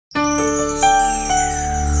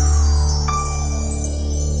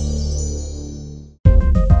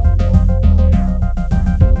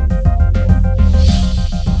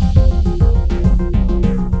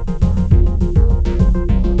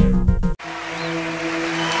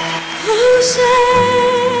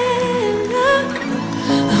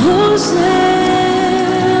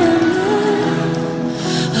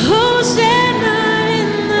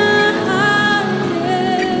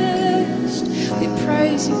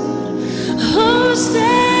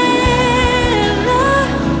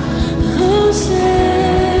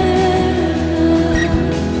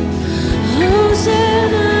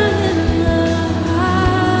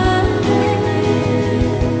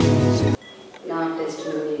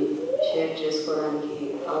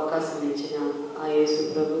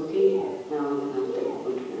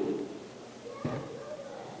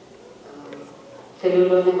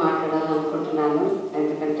తెలుగులోనే మాట్లాడాలనుకుంటున్నాను.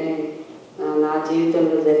 ఎందుకంటే నా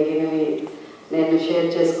జీవితంలో జరిగినవి నేను షేర్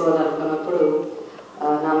చేసుకోవాలనుకున్నప్పుడు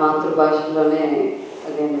నా మాతృభాషలోనే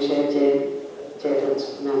నేను షేర్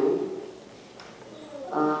చేయదలుచుకున్నాను.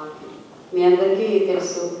 మీ అందరికీ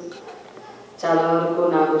తెలుసు, చాలా వరకు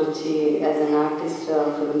నా గురించి యాజ్ అన్ ఆర్టిస్ట్,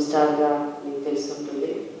 ఫిల్మ్ స్టార్గా మీకు తెలిసి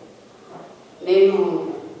ఉంటుంది. నేను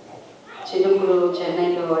చిన్నప్పుడు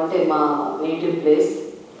చెన్నైలో, అంటే మా native place,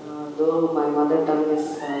 though my mother tongue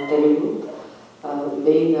is Telugu,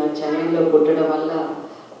 being చెన్నైలో పుట్టడం వల్ల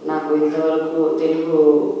నాకు ఇంతవరకు తెలుగు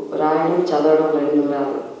రాయడం చదవడం రెండు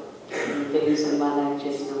రాదు. తెలుగు సినిమాలు యాక్ట్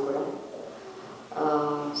చేసినా కూడా.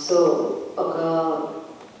 సో ఒక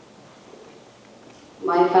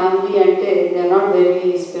మై ఫ్యామిలీ అంటే they are not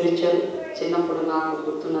very spiritual. చిన్నప్పుడు నాకు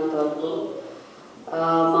గుర్తున్నంత వరకు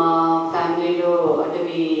మా ఫ్యామిలీలో అంటే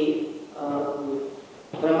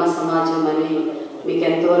బ్రహ్మ సమాజం అని మీకు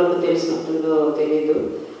ఎంతవరకు తెలిసి ఉంటుందో తెలీదు.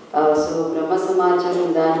 సో బ్రహ్మ సమాజం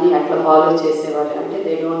దాన్ని అట్లా ఫాలో చేసేవారు. అంటే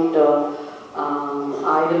దే డోంట్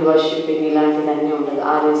ఐడల్ వర్షిపింగ్ ఇలాంటివన్నీ ఉండదు.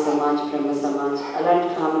 ఆర్య సమాజ్, బ్రహ్మ సమాజ్ అలాంటి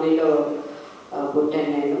ఫ్యామిలీలో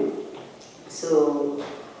పుట్టాను నేను. సో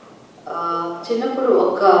చిన్నప్పుడు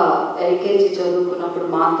ఒక ఎల్కేజీ చదువుకున్నప్పుడు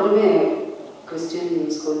మాత్రమే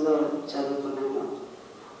క్రిస్టియన్ స్కూల్లో చదువుకున్నాను.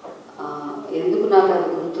 ఎందుకు నాకు అది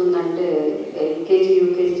గుర్తుందంటే, ఎల్కేజీ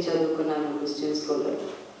యూకేజీ చదువుకున్నాను క్రిస్టియన్ స్కూల్లో.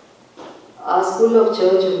 ఆ స్కూల్లో ఒక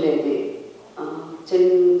చర్చ్ ఉండేది.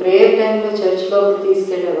 ప్రేయర్ టైంలో చర్చ్లో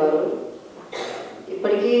తీసుకెళ్ళేవారు.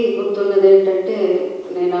 ఇప్పటికీ గుర్తున్నది ఏంటంటే,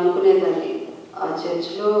 నేను అనుకునేదాన్ని ఆ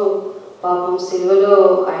చర్చ్లో పాపం సిలువలో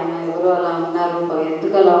ఆయన ఎవరో అలా ఉన్నారు,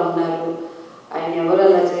 ఎందుకు అలా ఉన్నారు, ఆయన ఎవరు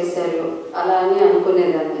అలా చేశారు అలా అని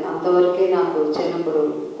అనుకునేదాన్ని. అంతవరకే నాకు చిన్నప్పుడు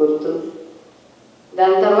గుర్తు.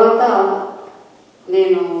 దాని తర్వాత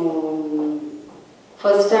నేను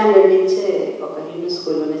ఫస్ట్ స్టాండర్డ్ నుంచే ఒక హిందూ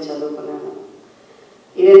స్కూల్లోనే చదువుకున్నాను.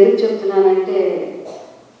 ఇది ఎందుకు చెప్తున్నానంటే,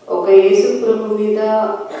 ఒక యేసు ప్రభు మీద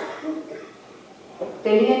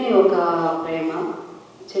తెలియని ఒక ప్రేమ.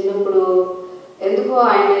 చిన్నప్పుడు ఎందుకో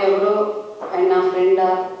ఆయన ఎవరో, ఆయన నా ఫ్రెండా,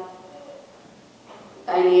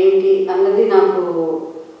 ఆయన ఏంటి అన్నది నాకు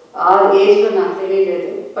ఆ ఏజ్లో నాకు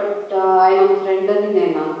తెలియలేదు. బట్ ఆయన ఫ్రెండ్ అని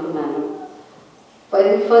నేను అనుకున్నాను.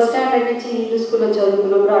 ఫస్ట్ స్టాండర్డ్ నుంచి హిందూ స్కూల్లో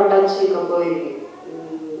చదువుకున్నప్పుడు ఆ టచ్ ఇంకా పోయింది.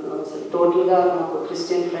 అసలు టోటల్గా నాకు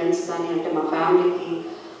క్రిస్టియన్ ఫ్రెండ్స్ కానీ, అంటే మా ఫ్యామిలీకి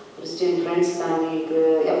క్రిస్టియన్ ఫ్రెండ్స్ కానీ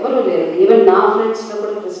ఎవరూ లేరు. ఈవెన్ నా ఫ్రెండ్స్లో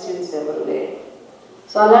కూడా క్రిస్టియన్స్ ఎవరు లేరు.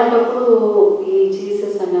 సో అలాంటప్పుడు ఈ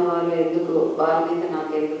జీసస్ అన్నవారు ఎందుకు, వారి మీద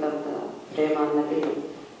నాకు ఎందుకు అంత ప్రేమ అన్నది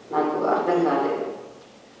నాకు అర్థం కాలేదు.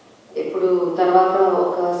 ఇప్పుడు తర్వాత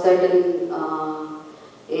ఒక సర్టన్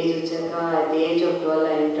ఏజ్ వచ్చాక, at the age of 12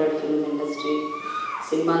 I entered film industry.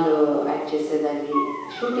 సినిమాలో యాక్ట్ చేసేదాన్ని.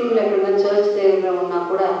 షూటింగ్లో ఎక్కడన్నా చర్చ్ దగ్గర ఉన్నా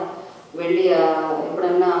కూడా వెళ్ళి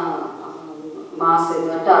ఎప్పుడన్నా మాస్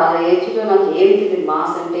అంటే ఆ ఏజ్లో నాకు ఏమి తెలియదు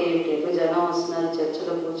మాస్ అంటే ఏంటి. ఎక్కువ జనం వస్తున్నారు,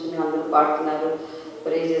 చర్చిలో కూర్చుని అందరూ పాడుతున్నారు,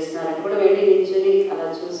 ప్రే చేస్తున్నారని కూడా వెళ్ళి నిల్చుని అలా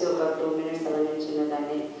చూసి ఒక 2 minutes అలా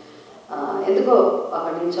నిల్చునేదాన్ని. ఎందుకో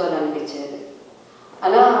అక్కడ నిల్చోవాలనిపించేది.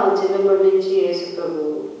 అలా చిన్నప్పటి నుంచి యేసు ప్రభు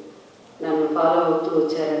నన్ను ఫాలో అవుతూ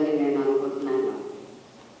వచ్చారని నేను అనుకుంటున్నాను.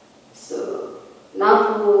 సో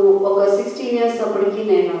నాకు ఒక 16 years అప్పటికి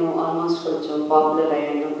నేను ఆల్మోస్ట్ కొంచెం పాపులర్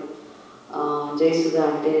అయ్యాను. జయసుధా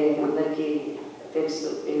అంటే అందరికీ తెలుసు.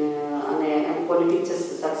 అనే కొన్ని పిక్చర్స్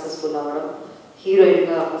సక్సెస్ఫుల్ అవ్వడం,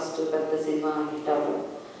 హీరోయిన్గా ఫస్ట్ పెద్ద సినిమా హిట్ అవ్వడం.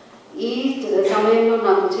 ఈ సమయంలో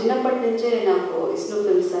నాకు చిన్నప్పటి నుంచే నాకు ఇస్ను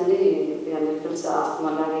ఫిల్మ్స్ అని అందరికి తెలుసు,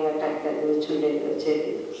 ఆస్తమలాగే అటాక్ అది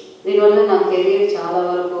వచ్చేది. దీనివల్ల నా కెరీర్ చాలా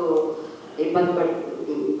వరకు ఇబ్బంది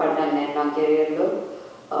పడ్డాను నేను. నా కెరియర్లో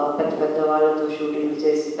పెద్ద పెద్ద వాళ్ళతో షూటింగ్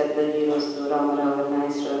చేసి, పెద్ద హీరోస్తో, రామారావు,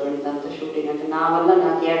 నాగేశ్వరరావు వీళ్ళంతా షూటింగ్. అంటే నా వల్ల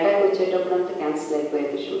నాకు ఈ అటాక్ వచ్చేటప్పుడు అంతా క్యాన్సిల్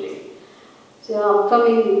అయిపోయింది షూటింగ్. సో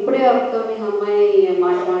ఇప్పుడే అప్కమింగ్ అమ్మాయి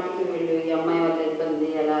మాటికి వీళ్ళు ఈ అమ్మాయి వల్ల ఇబ్బంది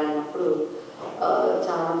ఎలా అన్నప్పుడు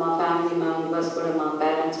చాలా మా ఫ్యామిలీ మెంబర్స్ కూడా, మా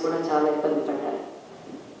పేరెంట్స్ కూడా చాలా ఇబ్బంది పడ్డారు.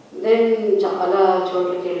 దెన్ చాలా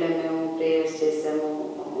చోట్లకి వెళ్ళాము, మేము ప్రేయర్స్ చేసాము.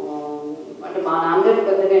 అంటే మా నాన్నగారు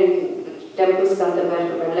పెద్దగా టెంపుల్స్కి అంత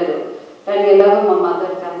వెళ్ళరు, కానీ ఎలాగో మా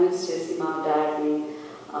మదర్ కన్విన్స్ చేసి మా డాడ్ని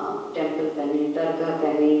టెంపుల్ కానీ, దర్గా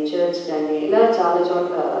కానీ, చర్చ్ కానీ ఇలా చాలా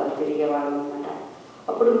చోట్ల తిరిగేవాళ్ళం అనమాట.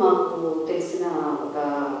 అప్పుడు మాకు తెలిసిన ఒక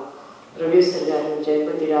ప్రొడ్యూసర్ గారు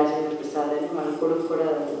జయపతి రాజేంద్ర ప్రసాద్ అని, వాళ్ళ కొడుకు కూడా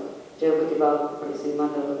జయపతి బాబు ఇప్పుడు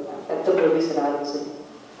సినిమాలో పెద్ద ప్రొడ్యూసర్ ఆ రోజు.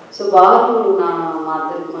 సో వాళ్ళు మా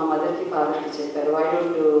మదర్కి ఫాదర్కి చెప్పారు, వై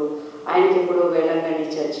డోంట్ ఆయనకి ఎప్పుడు వేళంగణి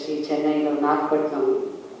చర్చ్కి చెన్నైలో నాగపట్నం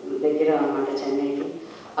దగ్గర అనమాట చెన్నైకి,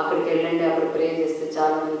 అక్కడికి వెళ్ళండి, అక్కడ ప్రే చేస్తే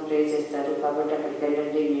చాలామంది ప్రే చేస్తారు కాబట్టి అక్కడికి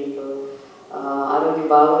వెళ్ళండి, మీకు ఆరోగ్యం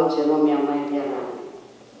బాగోచ్చేమో మీ అమ్మాయికి అన్నారు.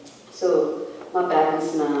 సో మా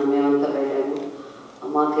పేరెంట్స్ మేమంతా వెళ్ళాము.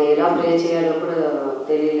 మాకు ఎలా ప్రే చేయాలో కూడా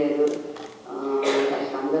తెలియలేదు.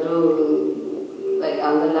 అందరూ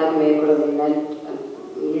అందరిలాగా మేము కూడా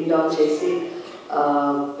నీళ్ళు ఆన్ చేసి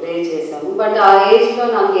ప్రే చేసాము. బట్ ఆ ఏజ్లో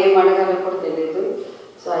నాకు ఏం అడగాలో కూడా తెలియదు.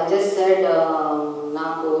 సో ఐ జస్ట్ సెడ్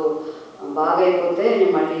నాకు బాగైపోతే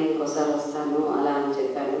నేను మళ్ళీ ఇంకోసారి వస్తాను అలా అని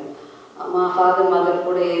చెప్పాను. మా ఫాదర్ మదర్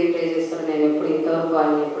కూడా ఏం ప్రే చేస్తారో నేను ఎప్పుడు ఇంతవరకు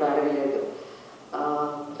వాళ్ళని ఎప్పుడు అడగలేదు.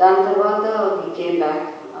 దాని తర్వాత we came back.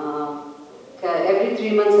 Every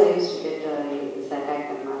 3 months I use to get this attack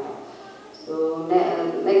అనమాట. సో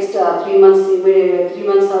నెక్స్ట్ 3 months ఇమీడియట్గా 3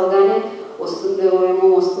 months అవగానే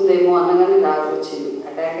వస్తుందేమో అనగానే వచ్చింది,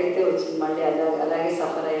 అటాక్ అయితే వచ్చింది. మళ్ళీ అలాగే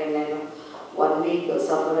సఫర్ అయ్యాను నేను. 1 week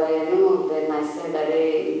సఫర్ అయ్యాను. దెన్ ఐ సెడ్ అరే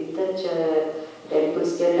ఇంత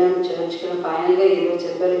టెంపుల్స్కి వెళ్ళాము, చర్చ్కి వెళ్ళాము, ఫైనల్గా ఏదో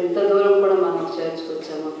చెప్పారు, ఇంత దూరం కూడా మనం చర్చ్కి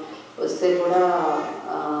వచ్చాము, వస్తే కూడా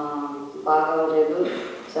బాగా అవ్వలేదు.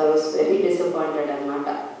 So I was very disappointed అనమాట,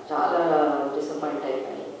 చాలా డిసప్పాయింట్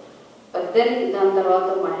అయిపోయాను. బట్ దెన్ దాని తర్వాత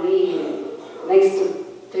మళ్ళీ నెక్స్ట్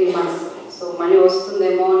 3 months సో మళ్ళీ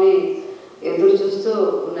వస్తుందేమో అని ఎదురు చూస్తూ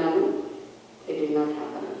ఉన్నాను. It did not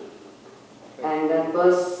happen. And that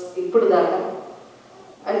was ఇప్పుడు దాకా.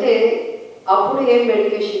 అంటే అప్పుడు ఏం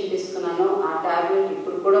మెడికేషన్ తీసుకున్నానో ఆ టాబ్లెట్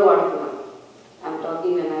ఇప్పుడు కూడా వాడుతున్నాను. I'm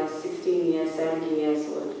talking when I was 16 years 17 years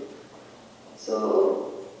old. So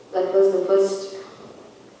that was the first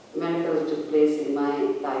medical took place in my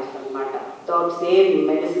life అనమాట. థాట్ సేమ్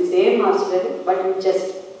మెడిసిన్స్ ఏం మార్చలేదు, but it just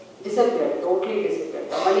disappeared, totally disappeared.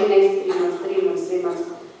 మళ్ళీ next 3 months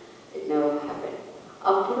it never happen.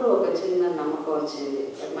 అప్పుడు ఒక చిన్న నమ్మకం వచ్చింది.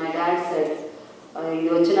 My dad said ఇది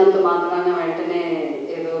వచ్చినంత మాత్రాన వెంటనే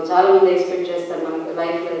ఏదో చాలామంది ఎక్స్పెక్ట్ చేస్తారు మనకి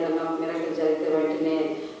లైఫ్లో ఏదైనా మిరకల్ జరిగితే వెంటనే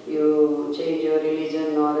you change your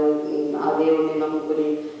religion are ఆ దేవుడిని నమ్ముకుని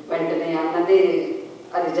వెంటనే అన్నది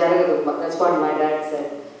అది జరగదు. That's what my dad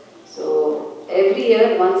said. So every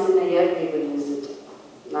year once in a year we will visit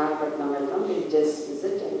Nagapattinam వెళ్తాం, will just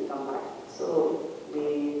visit and come back. So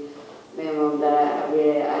మేము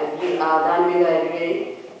దాని మీద అగ్రి.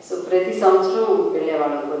 సో ప్రతి సంవత్సరం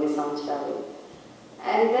వెళ్ళేవాళ్ళం కొన్ని సంవత్సరాలు.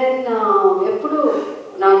 అండ్ దెన్ ఎప్పుడు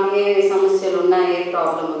నాకు ఏ సమస్యలు ఉన్నా, ఏ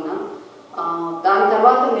ప్రాబ్లం ఉన్నా, దాని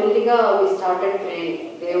తర్వాత మెల్లిగా వి స్టార్టెడ్ ప్రేయింగ్.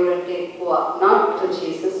 దేవుడు అంటే ఎక్కువ నాట్ టు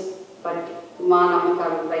జీసస్ బట్ మా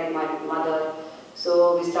నమ్మకాలు like my mother. So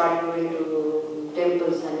we start going to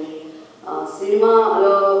temples అని.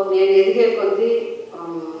 సినిమాలో నేను ఎదిగే కొద్దీ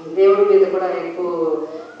దేవుడి మీద కూడా ఎక్కువ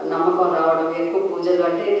నమ్మకం రావడం, ఎక్కువ పూజలు.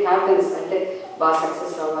 అంటే ఇట్ హ్యాపెన్స్, అంటే బాగా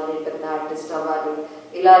సక్సెస్ అవ్వాలి, పెద్ద ఆర్టిస్ట్ అవ్వాలి,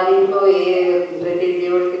 ఇలా దీంట్లో ప్రతి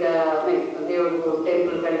దేవుడికి దేవుడు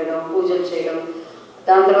టెంపుల్కి వెళ్ళడం, పూజలు చేయడం.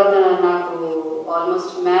 దాని తర్వాత నాకు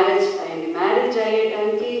ఆల్మోస్ట్ మ్యారేజ్ అయింది. మ్యారేజ్ అయ్యే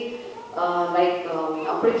టైంకి లైక్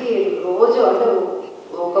అప్పటికి రోజు అంటే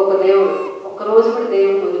ఒక్కొక్క దేవుడు, ఒక్కరోజు కూడా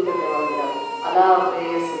దేవుడు వదిలిపెట్టేవాళ్ళు కాదు. అలా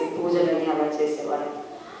ప్రేయర్స్ పూజలని అలా చేసేవాడు.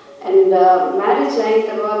 అండ్ మ్యారేజ్ అయిన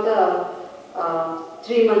తర్వాత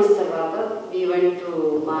 3 months తర్వాత we went to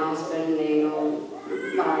my husband, నేను,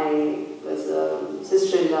 మై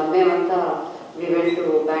సిస్టర్-ఇన్-లా, మేమంతా వీ వెంట్ టు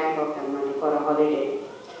బ్యాంకాక్ అన్నమాట ఫర్ హాలిడే.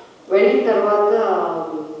 వెళ్ళిన తర్వాత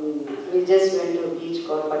we just went to beach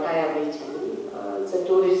call Pattaya beach అని. ఇట్స్ అ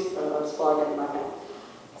టూరిస్ట్ స్పాట్ అనమాట.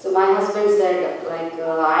 So my husband said like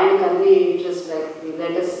ఆయనకు అన్ని interest, like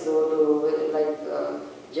let us go to like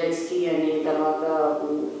jet ski అని, తర్వాత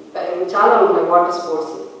చాలా ఉంటాయి water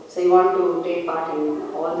sports. So you want to take part in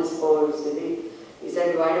all the sports. ఇది ఈ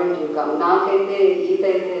said why don't you come. నాకైతే ఈత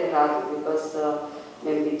అయితే రాదు, బికాస్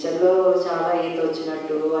మేము పిక్చర్లో చాలా ఈత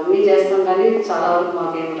వచ్చినట్టు అన్నీ చేస్తాం కానీ చాలా వరకు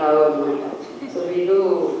మాకేం రావు అనమాట. సో వీళ్ళు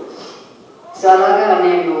చాలాగా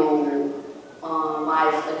నేను మా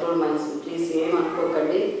మనసు ప్లీజ్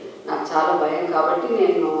ఏమనుకోకండి, నాకు చాలా భయం కాబట్టి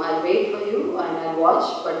నేను I wait for you and I watch,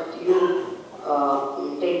 but you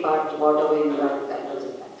take part what ever you are అని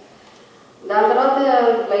చెప్పాను. దాని తర్వాత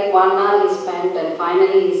లైక్ 1 hour ఈ స్పెంట్ అండ్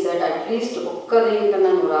ఫైనలీ ఈ సెడ్ అట్లీస్ట్ ఒక్క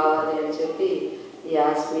దీనికన్నా నువ్వు రావాలి అని చెప్పి ఈ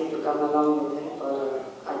asked me to come along with him for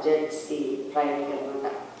a jet ski riding అనమాట.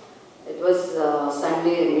 It was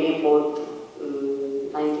Sunday May 4th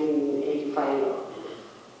 1985.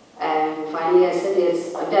 And finally I said yes.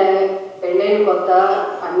 అంటే పెళ్ళైన కొత్త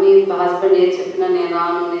అన్ని హస్బెండ్ ఏం చెప్పినా నేను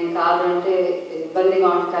రాను, నేను కాదు అంటే ఇబ్బందిగా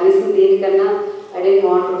ఉంటుంది. కనీసం దీనికన్నా I didn't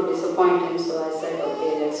want to disappoint him, so I said okay,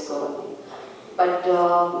 let's go. But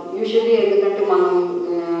usually ఎందుకంటే మనం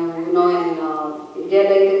in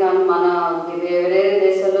ఇండియాలో అయితే కానీ మన వేరే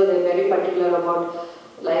దేశాల్లో they very particular about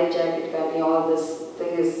life jacket కానీ ఆల్ దిస్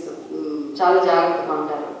థింగ్ ఇస్ చాలా జాగ్రత్తగా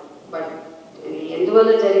ఉంటారు. బట్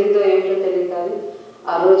ఎందువల్ల జరిగిందో ఏమిటో తెలియదు కానీ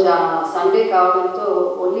ఆ రోజు సండే కావడంతో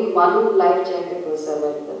ఓన్లీ 1 లైఫ్ జాకెట్ వేసారు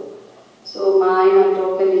వెళ్తారు. సో మా ఆయన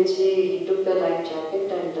టోకెన్ ఇచ్చి he took the life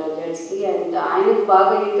jacket and jet ski. And ఆయనకు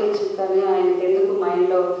బాగా ఈత వచ్చింది కానీ ఆయనకి ఎందుకు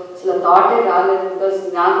మైండ్లో అసలు థాటే రాలేదు. బికాస్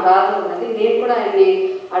నాకు రాదు అన్నది. నేను కూడా ఆయన్ని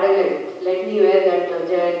అడగలేదు, లెట్ మీ వేర్ దట్,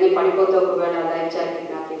 నేను పడిపోతే ఒకవేళ లైఫ్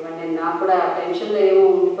జాకెట్ నాకు ఇవ్వండి. నాకు కూడా ఆ టెన్షన్లో ఏమో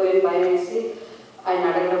ఉండిపోయి భయం వేసి ఆయన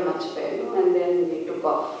అడగడం మర్చిపోయాను. And then we took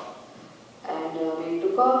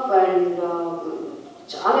off and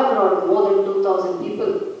చాలా క్రౌడ్, మోర్ దెన్ 2000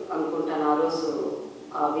 పీపుల్ అనుకుంటాను ఆ రోజు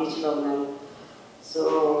ఆ బీచ్లో ఉన్నాను. So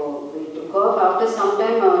we took off. After some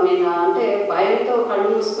time నేను అంటే భయంతో కళ్ళు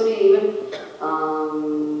మూసుకొని ఈవెన్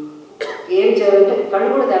ఏం చేయాలంటే కళ్ళు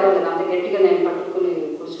కూడా తెరవలేదు, అంత గట్టిగా నేను పట్టుకుని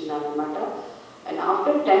కూర్చున్నాను అనమాట. అండ్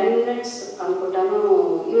ఆఫ్టర్ 10 minutes అనుకుంటాను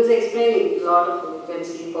he was explaining lot of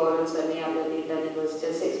sleep overs and other need and he was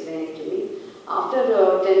just explaining to me. After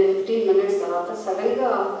 10-15 minutes తర్వాత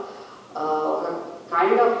సడన్గా ఒక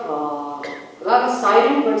కైండ్ ఆఫ్ అలాగే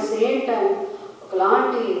సైలెంట్ బట్ సేమ్ టైం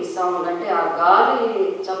ఒకలాంటి సౌండ్, అంటే ఆ గాలి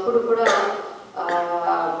చప్పుడు కూడా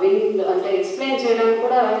విండ్ అంటే ఎక్స్ప్లెయిన్ చేయడానికి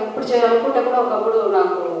కూడా ఇప్పుడు చేయాలనుకుంటే కూడా ఒకప్పుడు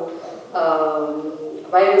నాకు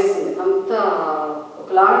భయం వేస్తుంది. అంత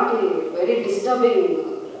ఒకలాంటి వెరీ డిస్టర్బింగ్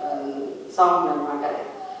సౌండ్ అనమాట అది.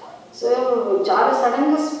 సో చాలా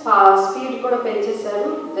సడన్గా స్పీడ్ కూడా పెంచేశారు.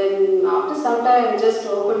 Then after some time just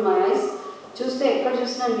open my eyes, చూస్తే ఎక్కడ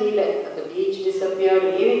చూసినా నీళ్ళే. అది బీచ్ డిసపియర్డ్,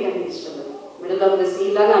 ఏమీ కనిపించలేదు. మిడిల్ ఆఫ్ ద సీ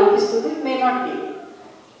లాగా అనిపిస్తుంది, మే నాట్ బీ.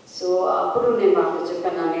 సో అప్పుడు నేను వాళ్ళతో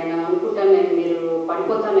చెప్పాను, నేను అనుకుంటాను నేను మీరు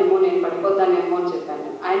పడిపోతానేమో అని చెప్పాను.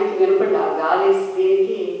 ఆయనకి వినపడ్డ ఆ గాలి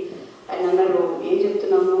దీనికి ఆయన అన్నారు, ఏం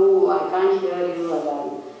చెప్తున్నాను, ఐ కాంట్ హియర్ యూ అలా.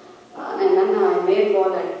 నేను అన్న I may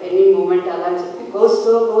fall at any moment అలా అని చెప్పి గో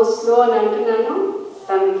స్లో అని అంటున్నాను.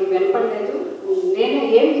 తనకి వినపడలేదు. నేనే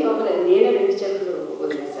ఏం చెప్పలేదు, నేనే 2 చేతులు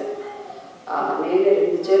వదిలేశాను. నేనే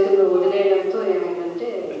 2 చేతులు వదిలేయడంతో ఏమైందంటే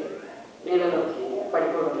నీళ్ళలోకి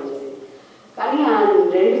పడిపోవడం జరిగింది. కానీ ఆ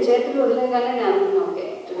 2 చేతులు వదిలేగానే నేను అనుకున్నాను, okay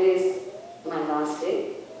today's my last day,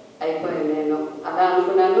 అయిపోయింది నేను అలా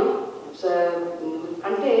అనుకున్నాను. సో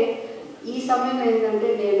అంటే ఈ సమయంలో ఏంటంటే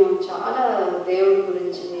నేను చాలా దేవుడి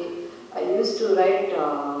గురించి I use to right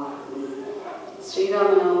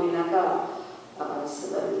Sri Rama Navami లాగా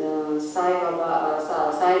సాయిబాబా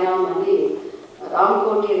సాయిరామ్ అని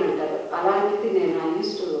రామ్కోటి అని అంటారు, అలాంటిది నేను ఐ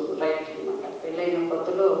యూస్ టు రైట్ అనమాట. పెళ్ళైన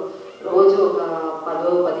కొత్తలో రోజు ఒక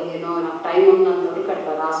 10-15 నాకు టైం ఉన్నంత వరకు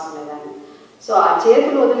అట్లా రాసుకునేదాన్ని. సో ఆ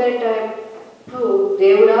చేతులు వదిలేటప్పుడు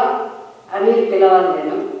దేవుడా అని పిలవాలి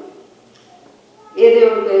నేను. ఏ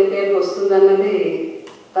దేవుడి పేరు వస్తుందన్నది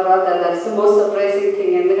తర్వాత that's the most surprising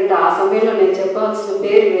thing. ఎందుకంటే ఆ సమయంలో నేను చెప్పాల్సిన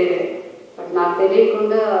పేరు వేరే, బట్ నాకు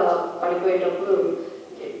తెలియకుండా పడిపోయేటప్పుడు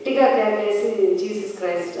గట్టిగా కేకేసి జీసస్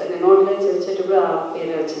క్రైస్ట్ అని నోట్లో వచ్చేటప్పుడు ఆ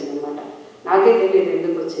పేరు వచ్చింది అనమాట. నాకే తెలియదు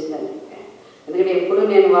ఎందుకు వచ్చిందని. ఎందుకంటే ఎప్పుడు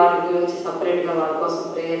నేను వారి గురించి సపరేట్గా వారి కోసం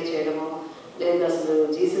ప్రేయర్ చేయడము లేదు, అసలు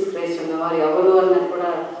జీసస్ క్రైస్ట్ అన్నవారు ఎవరు అన్నది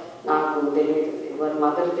కూడా నాకు తెలియదు. వారి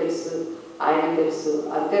మదర్ తెలుసు, ఆయన తెలుసు,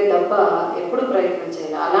 అంతే తప్ప ఎప్పుడు ప్రయత్నం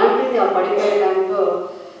చేయాలి. అలాంటిది ఆ పడిపోయే టైంలో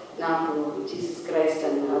నాకు జీసస్ క్రైస్ట్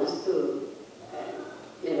అని అరుస్తూ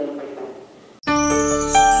నిలబడిపోయాను.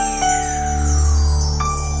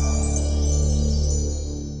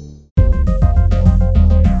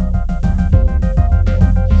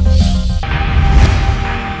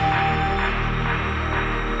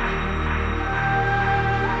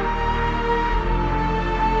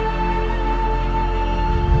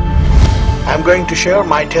 I'm going to share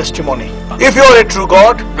my testimony. If you are a true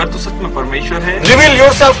God, अगर तू सच में परमेश्वर है, reveal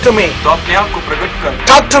yourself to me. तो अपने आप को प्रकट कर,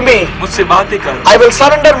 Talk to me. मुझसे बातें कर. I will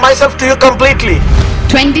surrender myself to you completely.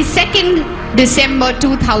 22nd December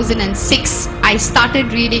 2006, I started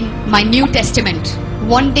reading my New Testament,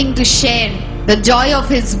 wanting to share the joy of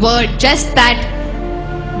His word, just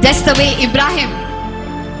the way Abraham,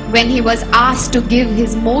 when he was asked to give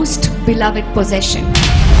his most beloved possession.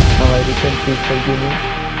 Now I repent, please forgive me.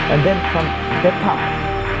 And then from that time,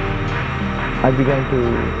 I began to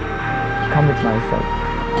commit myself.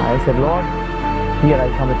 I said, Lord, here I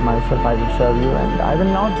commit myself, I will serve you and I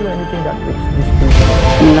will not do anything that which displeases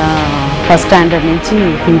you. నా first standard నుంచి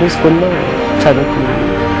హిందూ స్కూల్లో చదువుకున్నాను.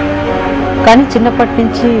 కానీ చిన్నప్పటి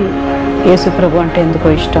నుంచి యేసు ప్రభు అంటే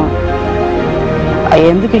ఎందుకో ఇష్టం.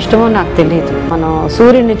 ఎందుకు ఇష్టమో నాకు తెలియదు. మనం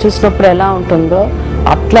సూర్యుని చూసినప్పుడు ఎలా ఉంటుందో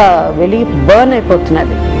అట్లా వెలిగి బర్న్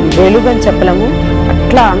అయిపోతున్నది. వెలుగు అని చెప్పలేము,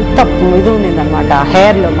 అట్లా అంత ఇది ఉండింది అనమాట ఆ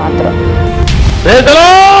హెయిర్లో మాత్రం.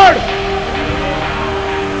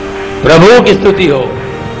 प्रभु की स्तुति हो,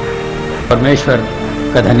 परमेश्वर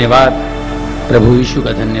का धन्यवाद, प्रभु यीशु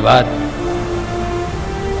का धन्यवाद.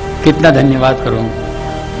 कितना धन्यवाद करूं,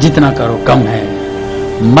 जितना करो कम है.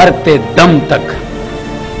 मरते दम तक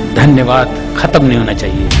धन्यवाद खत्म नहीं होना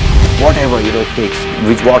चाहिए. Whatever it takes,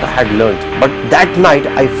 which what I had learned, but that night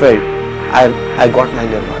I felt I got my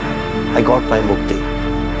nirvana, I got my mukti,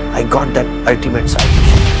 I got that ultimate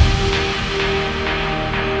salvation.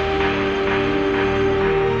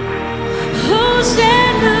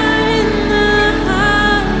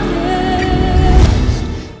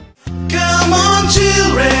 Come on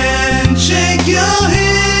children, shake your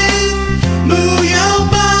head, move your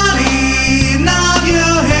body, nod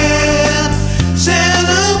your head,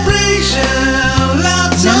 celebration,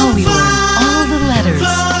 lots Now of we fun. learn all the letters.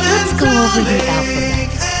 Fun Let's and go over the frolic, alphabet.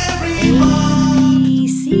 everyone. A, B,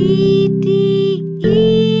 C, D, E,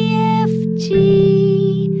 F, G,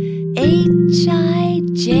 H, I,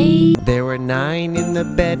 J. There were 9 in the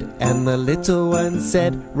bed, and the little one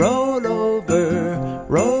said, roll over,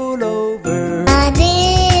 roll over.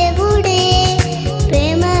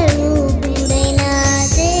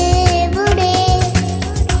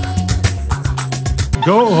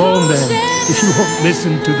 Go home then, if you won't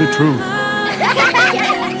listen to the truth.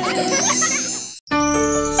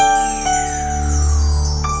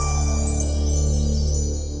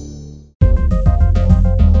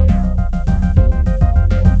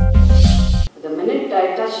 The minute I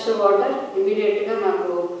touched the water, immediately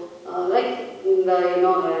నాకు like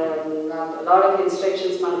a lot of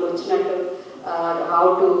instructions మనకు వచ్చినట్టు how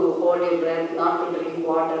to hold your breath, not to drink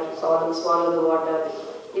water, swallow the water,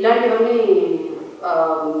 ఇలాంటివన్నీ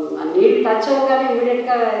నీళ్ళు touch అవ్వగానే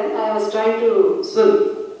ఇమీడియట్గా I was trying to swim.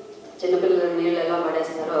 చిన్నపిల్లలు నీళ్ళు ఎలా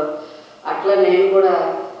పడేస్తారో అట్లా నేను కూడా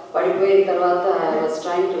పడిపోయిన తర్వాత I was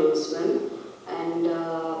trying to swim. And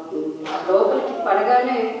లోపలికి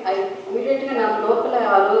పడగానే ఇమీడియట్గా నాకు లోపల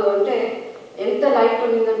అంటే ఎంత light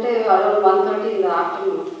ఉండిందంటే around 1:30 in the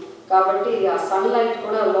afternoon. కాబట్టి ఆ సన్ లైట్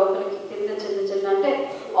కూడా లోపలికి కింద చిన్న అంటే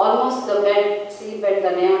almost the bed, see bed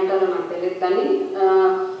దాన్ని ఏమంటారో నాకు తెలియదు, కానీ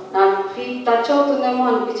నా ఫీట్ టచ్ అవుతుందేమో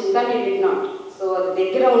అనిపించింది, కానీ ఇట్ డిడ్ నాట్. సో అది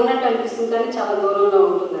దగ్గర ఉన్నట్టు అనిపిస్తుంది కానీ చాలా దూరంలో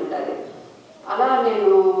ఉంటుందంట అది. అలా నేను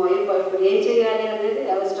ఇప్పుడు ఏం చేయాలి అనేది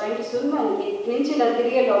I was trying to swim. And ఇటు నుంచి ఇలా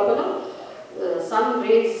తిరిగే లోపల సన్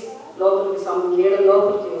రేస్ లోపలికి నీడ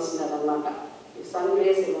లోపలికి వస్తున్నారు అనమాట. ఈ సన్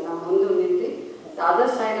రేస్ నా ముందు ఉండింది, the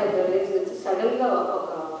other side of the race నుంచి సడన్గా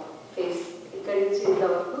ఒక ఫేస్, ఇక్కడి నుంచి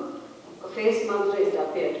ఇంతవరకు ఒక ఫేస్ మాత్రం ఇట్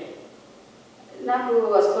అపియర్డ్. నాకు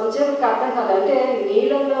కొంచెంసేపు అర్థం కాదు, అంటే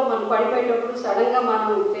నీళ్ళల్లో మనం పడిపోయేటప్పుడు సడన్గా మనం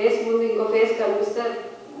ఫేస్ ముందు ఇంకో ఫేస్ కనిపిస్తే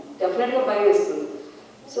డెఫినెట్గా భయం వేస్తుంది.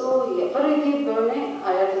 సో ఎవరికి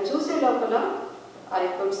అది చూసే లోపల ఐ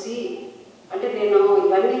కుడ్ సీ, అంటే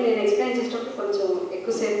ఇవన్నీ నేను ఎక్స్ప్లెయిన్ చేసేటప్పుడు కొంచెం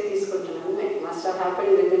ఎక్కువసేపు తీసుకుంటున్నాను. It must have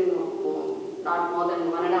happened with in not more than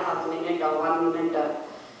 1.5 minutes or 1 minute.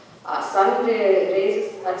 ఆ సన్ రేస్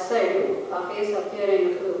అట్ సైడ్ ఆ ఫేస్ అపియర్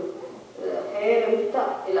అయినప్పుడు హెయిర్ అంతా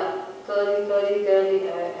ఇలా కర్లీ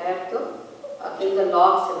హెయిర్తో ఆ కింద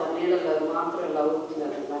లాక్స్ ఇలా నీళ్ళలో మాత్రం ఇలా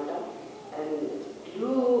ఊపుతున్నారు అనమాట. అండ్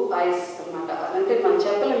బ్లూ ఐస్ అనమాట, అంటే మనం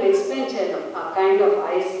చెప్పలేము, ఎక్స్ప్లెయిన్ చేయలేం ఆ కైండ్ ఆఫ్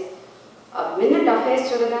ఐస్. ఆ మినిట్ ఆ ఫేస్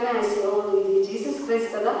చూడగానే ఇది జీసస్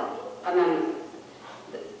క్రైస్ట్ కదా అన్నాను.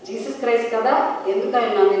 జీసస్ క్రైస్ట్ కదా, ఎందుకు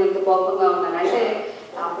ఆయన నా మీద ఇంత కోపంగా ఉన్నాను అంటే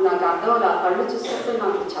అప్పుడు నాకు అర్థం ఆ కళ్ళు చూసినప్పుడు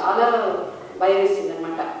నాకు చాలా భయం వేసింది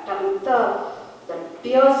అనమాట. అంత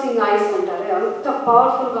పియర్సింగ్ ఐస్ అంటారు, అంత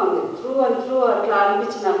పవర్ఫుల్గా ఉంది. త్రూ అండ్ త్రూ అట్లా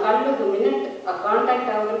అనిపించింది. ఆ కళ్ళు మినిట్ ఆ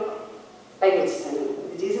కాంటాక్ట్ అవ్వగానే పైకి వచ్చేసాను.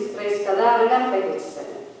 జీసస్ క్రైస్ట్ కదా అనగానే పైకి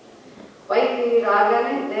వచ్చేసాను. పైకి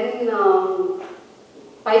రాగానే దెన్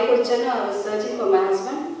పైకి వచ్చాను. I was searching for my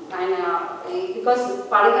husband. ఆయన బికాస్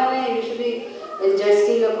పడగానే యూజువలీ జెట్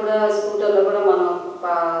స్కీలో కూడా స్కూటర్లో కూడా మనం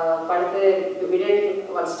పడితే ఇమీడియట్గా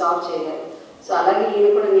వాళ్ళు స్టాప్ చేయాలి. సో అలాగే ఈయన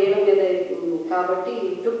కూడా నీళ్ళ మీద కాబట్టి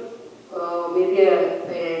ఇటు maybe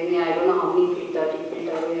I don't know how many feet, 30 feet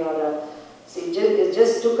away or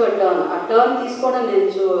just took turn. ఆ టర్న్ తీసుకోవడం నేను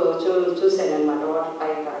చూశాను అనమాట వాటర్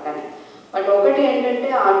పైకి రాగానే. బట్ ఒకటి ఏంటంటే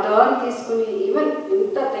ఆ టర్న్ తీసుకుని ఈవెన్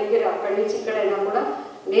ఇంత దగ్గర అక్కడి నుంచి ఇక్కడైనా కూడా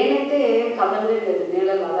నేనైతే ఏం కదలలేదు,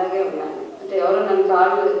 నీళ్ళలో అలాగే ఉన్నాను. అంటే ఎవరో నన్ను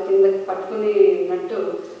కాళ్ళు కింద పట్టుకునినట్టు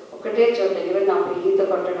ఒకటే చోట, ఈవెన్ నాకు ఈత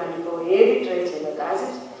కొట్టడానికో ఏది ట్రై చేయలేదు. యాజ్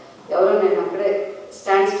ఇట్ ఎవరో నేను అక్కడే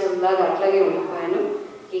స్టాండ్ స్టిల్ లాగా అట్లాగే ఉండిపోయాను.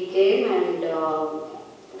 ఈ came and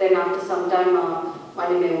then after some time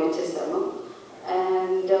మళ్ళీ మేము వచ్చేసాము.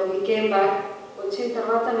 అండ్ వీ కేమ్ బ్యాక్ వచ్చిన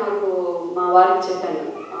తర్వాత నాకు మా వారికి చెప్పాను,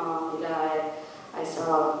 ఇలా ఐ సా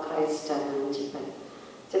క్రైస్ట్ అని చెప్పాను.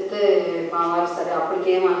 చెప్తే మా వారు సరే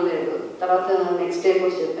అప్పటికేం అనలేదు. తర్వాత నెక్స్ట్ డే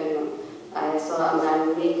కూడా చెప్పాను, సో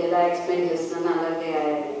మీకు ఎలా ఎక్స్ప్లెయిన్ చేస్తున్నాను అలాగే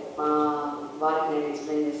మా వారికి నేను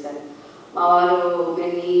ఎక్స్ప్లెయిన్ చేశాను. మా వారు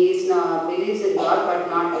is believes in God but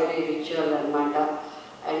not very ritual అనమాట.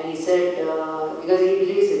 And he said because he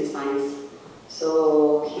believes in science. So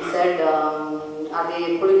he said అది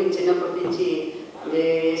ఎప్పుడు నీకు చిన్నప్పటి నుంచి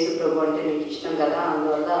యేసు ప్రభు అంటే నీకు ఇష్టం కదా,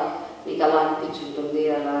 అందువల్ల నీకు అలా అనిపించుంటుంది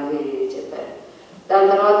అలా అని చెప్పారు.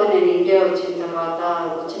 దాని తర్వాత నేను ఇండియా వచ్చిన తర్వాత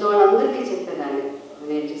వచ్చిన వాళ్ళందరికీ చెప్పేదాన్ని,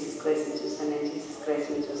 నేను జీసస్ క్రైస్ట్ని చూశాను, నేను జీసస్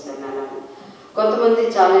క్రైస్ట్ని చూశాను అలా. కొంతమంది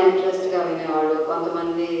చాలా ఇంట్రెస్ట్గా వినేవాళ్ళు,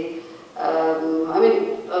 కొంతమంది ఐ మీన్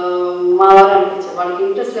మా వారు అనిపించారు వాళ్ళకి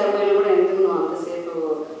ఇంట్రెస్ట్ లేకపోయినా కూడా ఎందుకు నువ్వు అంతసేపు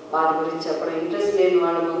వారి గురించి చెప్పడం, ఇంట్రెస్ట్ లేని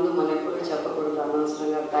వాళ్ళ ముందు మనం ఎప్పుడు చెప్పకూడదు,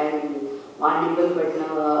 అనవసరంగా టైం వాళ్ళని ఇబ్బంది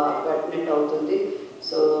పెట్టినట్టు అవుతుంది,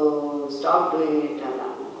 సో స్టాప్ డూయింగ్ ఇట్ అలా.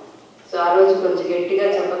 సో ఆ రోజు కొంచెం గట్టిగా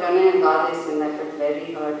చెప్పగానే బాధేసింది, ఐ ఫెల్ట్ వెరీ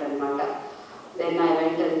హర్ట్ అనమాట. Then I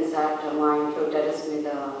went and sat మా ఇంట్లో టెర్రస్ మీద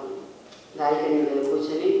బాల్కనీ మీద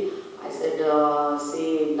కూర్చొని I said see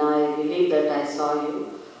I believe that I saw you.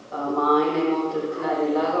 మా ఆయన ఏమో తిడుతున్నారు,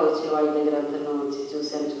 ఇలాగా వచ్చే వాళ్ళ దగ్గర అంతా వచ్చి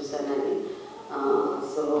చూశానని.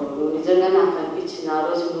 సో నువ్వు నిజంగా నాకు కనిపించింది, ఆ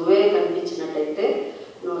రోజు నువ్వే కనిపించినట్టయితే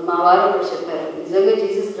నువ్వు మా వారు ఒకటి చెప్పారు, నిజంగా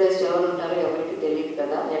జీసస్ క్రైస్ట్ ఎవరు ఉంటారో ఎవరికి తెలియదు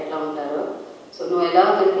కదా ఎట్లా ఉంటారో, సో నువ్వు ఎలా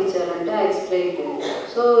కనిపించారంటే I explain to you.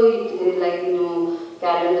 So like నువ్వు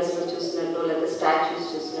క్యాలెండర్స్లో చూసినట్టు లేదా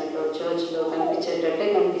స్టాచ్యూస్ చూసినట్టు చర్చ్లో కనిపించేటట్టే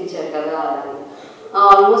కనిపించారు కదా అని.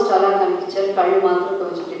 ఆల్మోస్ట్ అలా కనిపించారు, కళ్ళు మాత్రం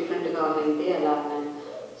కొంచెం డిఫరెంట్గా ఉంది అలా అన్నాను.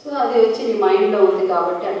 సో అది వచ్చి నీ మైండ్లో ఉంది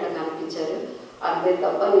కాబట్టి అట్లా కనిపించారు, అంతే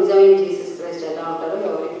తప్ప నిజమైన జీసస్ క్రైస్ట్ ఎలా ఉంటారో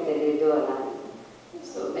ఎవరికి తెలియదు అలా.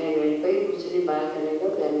 సో నేను వెళ్ళిపోయి కూర్చుని బాల్కనీలో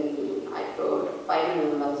ఐ టోల్డ్ పైన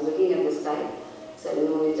లుకింగ్ అట్ ది స్కై, సరే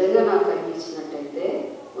నువ్వు నిజంగా నాకు కనిపించినట్టయితే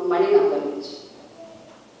నువ్వు మళ్ళీ నాకు కనిపించు,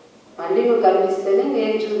 మళ్ళీ నువ్వు కనిపిస్తేనే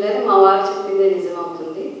నేను చూడలేదు మా వారు చెప్పిందే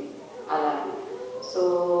నిజమవుతుంది అలా. సో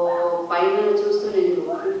పైన చూస్తూ నేను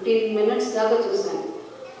 15 minutes దాకా చూశాను,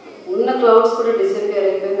 ఉన్న క్లౌడ్స్ కూడా డిసపియర్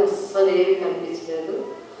అయిపోయింది, అస్సలు ఏమి కనిపించలేదు.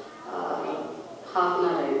 హాఫ్ అన్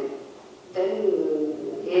అవర్ అయింది, దెన్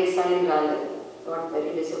ఏ సైన్ రాలేదు, గాట్ వెరీ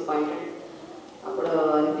డిసప్పాయింటెడ్. అప్పుడు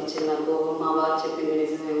అనిపించింది నాకు మా వారు చెప్పింది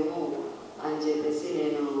నిజమేమో అని చెప్పేసి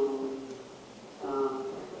నేను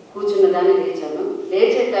కూర్చున్న దాన్ని లేచాను.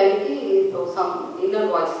 లేచే టైంకి సమ్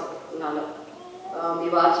ఇన్నర్ వాయిస్ నాలో, మీ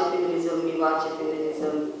వారు చెప్పింది నిజం, మీ వారు చెప్పింది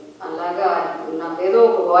నిజం అలాగా నాకు ఏదో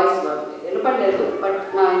ఒక వాయిస్ వినపడలేదు, బట్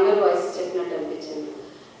నా ఇన్నర్ వాయిస్ చెప్పినట్టు అనిపించింది.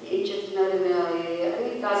 ఏం చెప్తున్నారు అని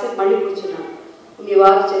కాసేపు మళ్ళీ కూర్చున్నాను. మీ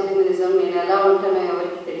వారు చెప్పింది నిజం, నేను ఎలా ఉంటానో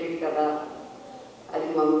ఎవరికి తెలియదు కదా, అది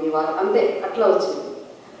మీ వారు అంతే అట్లా వచ్చింది.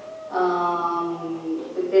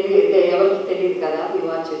 ఎవరికి తెలియదు కదా మీ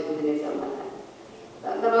వారు చెప్పింది నిజం అన్న.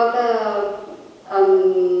 దాని తర్వాత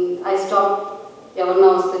ఐ స్టాప్, ఎవరన్నా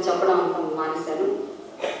వస్తే చెప్పడం అంత మానేశాను.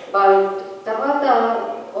 బట్ తర్వాత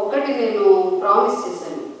ఒకటి నేను ప్రామిస్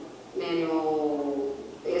చేశాను, నేను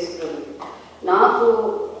యేసుప్రభుకి నాకు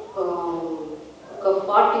ఒక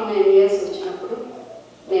 49 years వచ్చినప్పుడు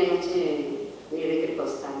నేను వచ్చి మీ దగ్గరికి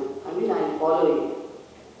వస్తాను అని నా ఫాలోయింగ్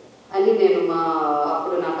అని నేను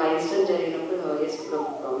అప్పుడు నాకు ఆ ఇన్సిడెంట్ జరిగినప్పుడు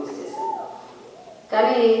యేసుప్రభుకి ప్రామిస్ చేశాను.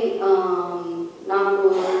 కానీ నాకు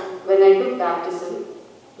వెన్ ఐ టుక్ బ్యాప్టిజం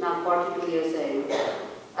నాకు 42 years అయింది.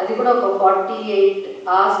 అది కూడా ఒక 48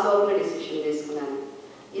 hours లోపల డిసిషన్ తీసుకున్నాను.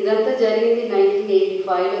 ఇదంతా జరిగింది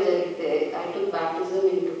 1985లో జరిగితే I took baptism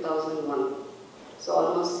in 2001. So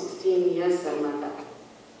almost 16 years అనమాట.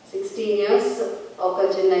 16 years ఒక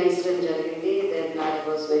చిన్న ఇన్సిడెంట్ జరిగింది. Then I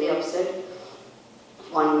was very upset.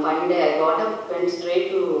 One fine day I got up, vent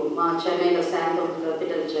straight to మా చెన్నైలో శాంతం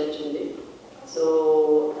కెథీడ్రల్ చర్చ్ ఉంది. సో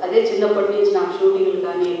అదే చిన్నప్పటి నుంచి నాకు షూటింగ్లు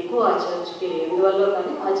కానీ ఎక్కువ ఆ చర్చ్కి ఎందువల్ల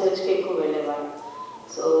కానీ ఆ చర్చ్కి ఎక్కువ వెళ్ళేవాడు.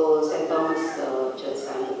 సో సెయింట్ థామస్ చర్చ్,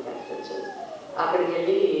 శాంతం కెథీడ్రల్ చర్చ్, అక్కడికి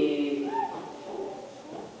వెళ్ళి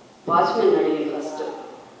వాచ్మెన్ అడిగి first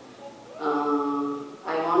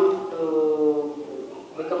I want to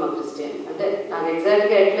become a Christian అంటే నాకు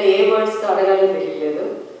ఎగ్జాక్ట్గా ఎట్లా ఏ వర్డ్స్తో అడగాలో తెలియలేదు.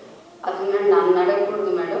 అతను నన్ను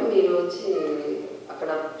అడగకూడదు మేడం, మీరు వచ్చి అక్కడ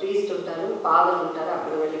ప్రీస్ట్ ఉంటారు, ఫాదర్ ఉంటారు,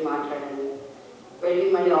 అక్కడ వెళ్ళి మాట్లాడండి. వెళ్ళి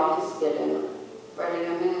మళ్ళీ ఆఫీస్కి వెళ్ళాను.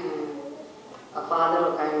 వెళ్ళగానే ఆ ఫాదర్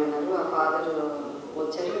ఒక ఆయన ఉన్నారు, ఆ ఫాదర్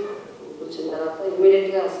వచ్చారు. కూర్చున్న తర్వాత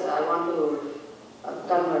ఇమ్మీడియట్గా I want to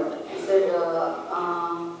convert said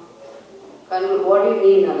convert what you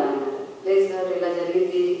mean అలా అన్నారు. లేదు సార్ ఇలా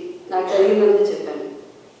జరిగింది, నాకు జరిగిందంతా చెప్పాను.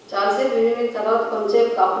 చాలాసేపు విని తర్వాత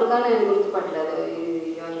కొంచెంసేపు అప్పుడు కానీ ఆయన గుర్తుపట్టలేదు.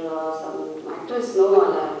 యువర్ సమ్ యాక్ట్రెస్ నో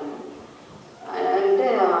అలా అంటే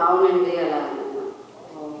అవునండి అలా అన్నాను.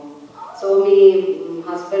 సో మీ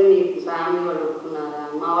హస్బెండ్ మీ ఫ్యామిలీ వాళ్ళు ఒప్పుకున్నారా?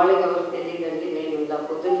 మా వాళ్ళకి ఎవరికి తెలియదండి, నేను ఇలా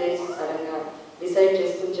పొద్దున్న లేచి సడన్గా డిసైడ్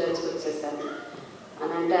చేసుకుని చర్చ్కి వచ్చేసాను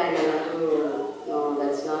అని అంటే ఆయన అన్నారు, no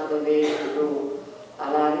that's not the way to.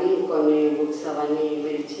 అలా అని కొన్ని బుక్స్ అవన్నీ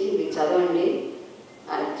విడిచి మీరు చదవండి,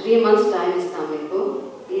 3 months టైం ఇస్తాం మీకు,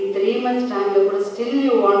 ఈ 3 months టైంలో కూడా still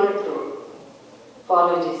you wanted to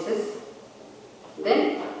follow Jesus, then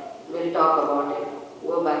will talk about it,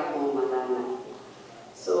 go back home అలా అన్నారు.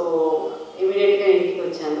 సో ఇమీడియట్గా ఇంటికి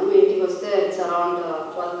వచ్చాను. ఇంటికి వస్తే ఇట్స్ అరౌండ్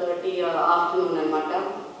 12:30 ఆఫ్టర్నూన్ అనమాట.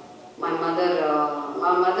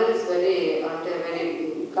 మా మదర్ ఇస్ వెరీ అంటే వెరీ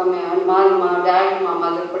మా డాడ్ మా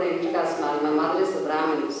మదర్ కూడా inter caste marriage. My mother is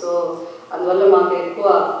Brahman. So అందువల్ల మాకు ఎక్కువ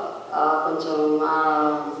కొంచెం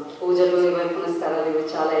పూజలు ఇవి పునస్కారాలు ఇవి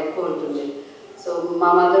చాలా ఎక్కువ ఉంటుంది. సో మా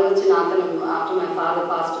మదర్ వచ్చి నాతో after my father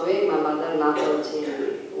passed away మా మదర్ నాతో వచ్చి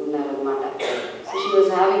ఉన్నారనమాట. So she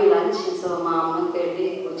was having lunch. So మా అమ్మకి వెళ్ళి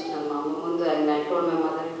కూర్చున్నాను మా అమ్మ ముందు. And I told my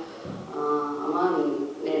mother, అమ్మ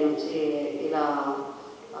నేను వచ్చి ఇలా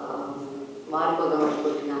మారిపోదాం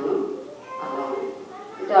అనుకుంటున్నాను అలా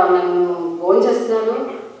అంటే నన్ను ఫోన్ చేస్తున్నాను,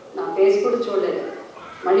 నా ఫేస్ కూడా చూడలేదు.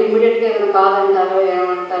 మళ్ళీ ఇమీడియట్గా ఏదైనా కాదంటారో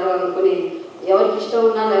ఏమంటారో అనుకుని ఎవరికి ఇష్టం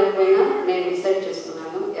ఉన్నా లేకపోయినా నేను డిసైడ్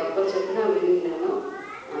చేసుకున్నాను, ఎవరు చెప్పినా విని నేను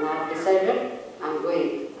డిసైడెడ్ ఐఎమ్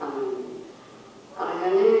గోయింగ్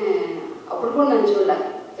అనగానే అప్పుడు కూడా నన్ను చూడలే.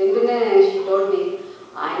 తింటూనే షీ టోల్డ్ మీ,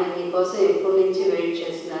 ఆయన నీకోసం ఎప్పటి నుంచి వెయిట్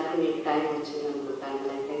చేస్తున్నారో నీకు టైం వచ్చింది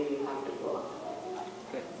అనుకుంటాను, అంటే you have to go.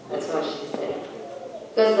 That's what she said.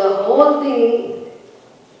 Because the whole thing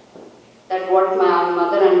that what my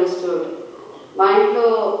mother understood. మా ఇంట్లో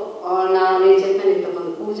నేను చెప్పాను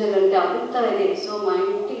ఇంతకుముందు పూజలు అంటే అంత ఇది. సో మా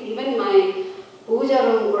ఇంటి ఈవెన్ మా పూజ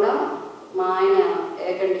రూమ్ కూడా మా ఆయన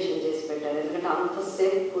ఎయిర్ కండిషన్ చేసి పెట్టారు, ఎందుకంటే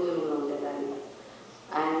అంతసేపు పూజ రూమ్లో ఉండేదాన్ని.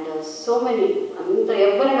 అండ్ సో మెనీ అంత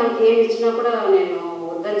ఎవరు నాకు ఏమి ఇచ్చినా కూడా నేను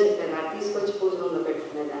వద్దని చెప్పాను, నాకు తీసుకొచ్చి పూజ రూమ్లో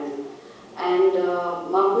పెట్టుకునేదాన్ని. అండ్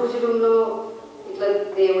మా పూజ రూమ్లో ఇట్లా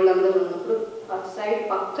దేవుళ్ళందరూ ఉన్నప్పుడు అటు సైడ్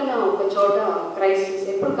పక్కన ఒక చోట క్రైస్ట్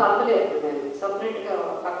ఎప్పుడు కలపలేదు, నేను సపరేట్గా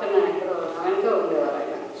పక్కన ఎక్కడో వెనక ఉండేవారు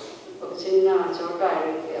ఆయన, ఒక చిన్న చోట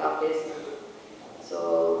ఆయనకి ఆ place. So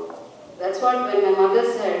that's what when my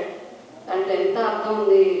mother said, దాంట్లో ఎంత అర్థం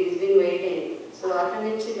ఉంది, ఈజ్ బీన్ వెయిటింగ్. సో అక్కడి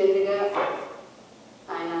నుంచి మెల్లిగా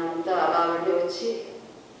ఆయన అంతా అలా వెళ్ళి వచ్చి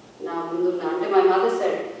నా ముందున్న అంటే my mother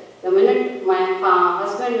said the minute my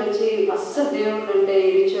husband వచ్చి అస్సలు దేవుడు అంటే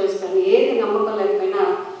రిచువల్స్ కానీ ఏది నమ్మకం లేకపోయినా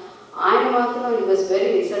ఆయన మాత్రం it was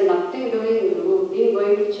very sir nothing doing, you been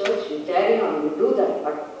going to church, you carry on, you do that,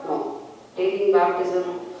 but no taking baptism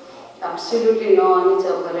absolutely no అని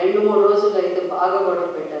ఒక 2-3 రోజులు అయితే బాగా గొడవ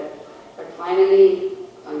పెట్టారు. But finally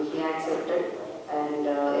he accepted. And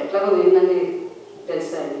ఎట్లాగో విన్నది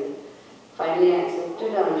తెలుసండి, finally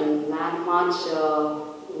accepted. And March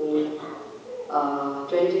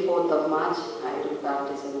 24th of March I took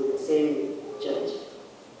baptism in the same church.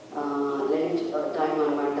 Lent time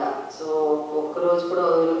అనమాట. సో ఒక్కరోజు కూడా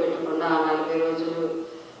వదిలిపెట్టకుండా 40 రోజులు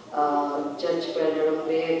చర్చ్కి వెళ్ళడం,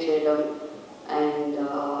 ప్రేయర్ చేయడం. And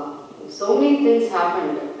so many things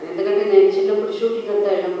happened. ఎందుకంటే నేను చిన్నప్పుడు షూటింగ్ అంతా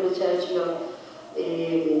వెళ్ళినప్పుడు చర్చ్లో ఈ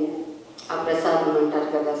ఆ ప్రసాదం అంటారు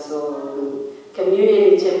కదా, సో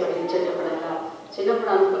కమ్యూనియన్ ఇచ్చేటప్పుడల్లా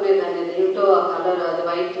చిన్నప్పుడు అనుకునేదాన్ని ఏమిటో ఆ కలర్, అది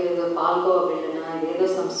వైట్ ఏదో పాల్కోవా బిళ్ళనా, ఏదో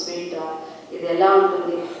సమ్ స్వీటా, ఇది ఎలా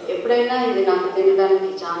ఉంటుంది, ఎప్పుడైనా ఇది నాకు తినడానికి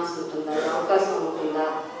ఛాన్స్ ఉంటుందా, అవకాశం ఉంటుందా,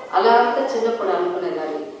 అలా అంతా చిన్నప్పుడు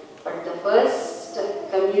అనుకునేదాన్ని. బట్ ద ఫస్ట్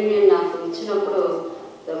కమ్యూనియన్ నాకు ఇచ్చినప్పుడు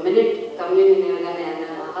ద మినిట్ కమ్యూనియన్ ఇవ్వగానే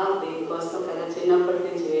అన్నా దీనికోసం కదా చిన్నప్పటి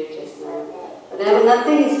నుంచి వెయిట్ చేస్తున్నాను.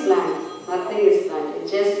 Nothing is plan, nothing is plan, it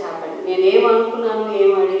just happened. నేను ఏం అనుకున్నాను,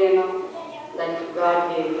 ఏం అడిగానో that God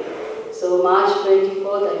gave me. So March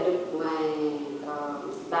 24th I took my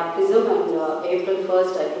baptism and April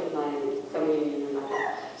 1st I took my communion.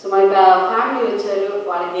 So my family వచ్చారు,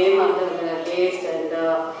 వాళ్ళకి ఏం అర్థం taste and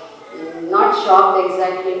not shocked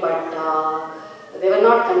exactly, but they were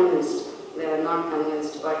not convinced.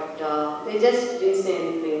 But they just didn't say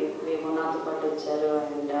anything. మేము నాతో పాటు వచ్చారు.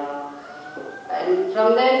 And from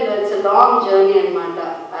then it's a long journey అనమాట,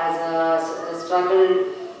 as a struggle.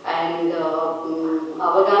 And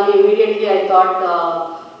avagani immediately I thought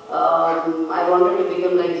I wanted to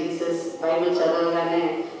become like Jesus. Bible చదవగానే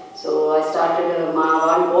so I started మా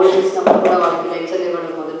వాళ్ళు బోల్ చేసినప్పుడు కూడా వాళ్ళకి లెక్చర్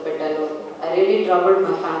ఇవ్వడం మొదలుపెట్టాను. I really troubled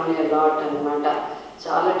my family a lot అనమాట.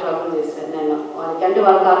 చాలా ట్రబుల్ చేశాను నేను వాళ్ళకి. అంటే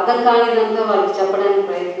వాళ్ళకి అర్థం కానిదంతా వాళ్ళకి చెప్పడానికి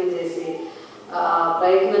ప్రయత్నం చేసి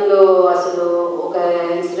ప్రయత్నంలో అసలు ఒక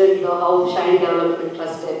ఇన్సిడెంట్లో హౌ షైన్ డెవలప్మెంట్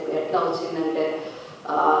ట్రస్ట్ ఎట్లా వచ్చిందంటే,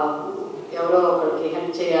 ఎవరో ఒకరికి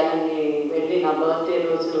హెల్ప్ చేయాలని వెళ్ళి నా బర్త్డే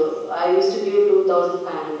రోజు ఐ యూస్ టు గివ్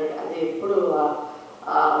 2500. అది ఎప్పుడు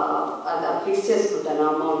అది ఫిక్స్ చేసుకుంటాను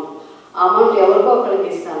అమౌంట్. ఆ అమౌంట్ ఎవరికో ఒకరికి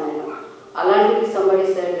ఇస్తాను నేను. అలాంటిది somebody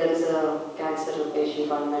said there is a cancer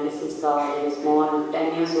patient on medicines కావాలి, small 10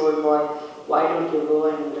 years old boy, why don't you go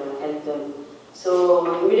and help them? So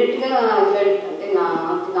ఇమీడియట్గా ఐ ఫెల్ట్ అంటే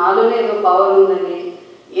నాలోనే ఏదో పవర్ ఉందని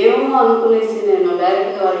ఏమో అనుకునేసి నేను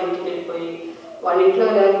డైరెక్ట్గా వాళ్ళ ఇంటికి వెళ్ళిపోయి వాళ్ళ ఇంట్లో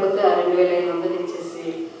లేకపోతే 2,500 ఇచ్చేసి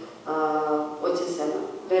వచ్చేసాను.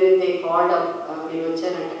 దెన్ దే కాల్డ్ అప్, మీరు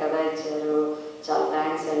వచ్చారంట కదా, ఇచ్చారు, చాలా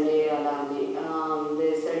థ్యాంక్స్ అండి అలా అని. దే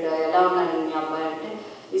సెడ్ ఎలా ఉన్నారండి మీ అబ్బాయి అంటే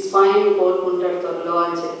ఈజ్ ఫైన్, కోరుకుంటాడు త్వరలో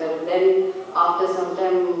అని చెప్పారు. Then after some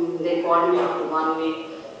time they called me after 1 week,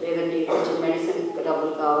 లేదండి కొంచెం మెడిసిన్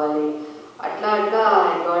డబ్బులు కావాలి, అట్లా అట్లా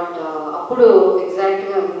ఐ గాట్ అప్పుడు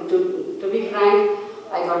ఎగ్జాక్ట్గా to be frank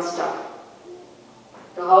I got stuck.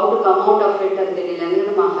 How to come out of it అని తెలియదు.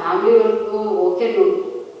 ఎందుకంటే మా ఫ్యామిలీ వరకు ఓకే, నువ్వు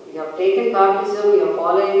you have taken baptism, you are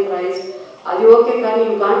following Christ, అది ఓకే, కానీ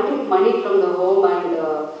you can't take money from the home and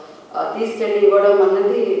తీసుకెళ్ళి ఇవ్వడం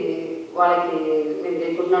అన్నది వాళ్ళకి they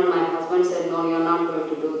could not. My husband said no, you are not going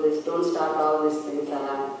to do this, don't start all this things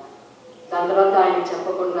అలా. దాని తర్వాత ఆయన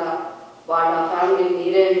చెప్పకుండా వాళ్ళ ఫ్యామిలీ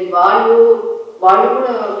మీరే, వాళ్ళు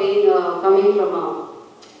కూడా being coming from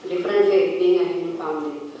different faith, being a Hindu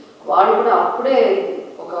family, వాళ్ళు కూడా అప్పుడే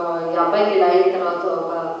ఒక ఈ అబ్బాయికి ఇలా అయిన తర్వాత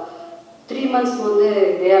ఒక 3 months ముందే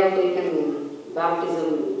they have taken baptism,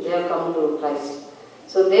 they have come to Christ.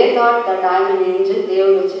 So they thought that I'm an angel,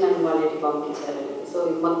 దేవుడు వచ్చి నన్ను వాళ్ళ ఇంటికి పంపించారని. సో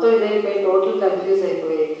మొత్తం ఇదైపోయి టోటల్ కన్ఫ్యూజ్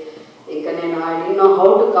అయిపోయి ఇంకా నేను I D know how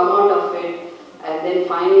to come out of it. And then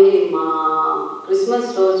finally మా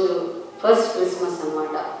క్రిస్మస్ రోజు, ఫస్ట్ క్రిస్మస్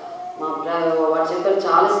అనమాట, మా వాడు చెప్పారు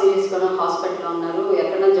చాలా సీరియస్గా హాస్పిటల్లో ఉన్నారు,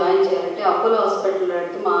 ఎక్కడ జాయిన్ చేయాలంటే అపోలో హాస్పిటల్లో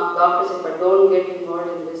అడిగితే మా డాక్టర్ చెప్పారు don't get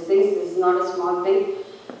involved in this things, this is not a small thing,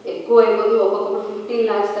 ఎక్కువ అయిపోతుంది, ఒక్కొక్కరు 15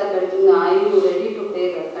 lakhs దాకా పెడుతుంది, I you ready to pay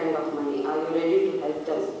that kind of money, I you ready to help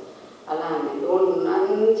them అలా అని డోంట్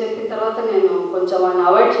అని చెప్పిన తర్వాత నేను కొంచెం వాడిని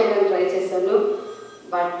అవాయిడ్ చేయడానికి ట్రై చేశాను.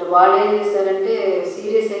 బట్ వాళ్ళు ఏం చేశారంటే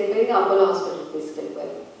సీరియస్ అయిపోయి అపోలో హాస్పిటల్కి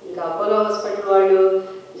తీసుకెళ్ళిపోయారు. ఇంకా అపోలో హాస్పిటల్ వాళ్ళు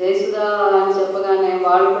జయసుధా అని చెప్పగానే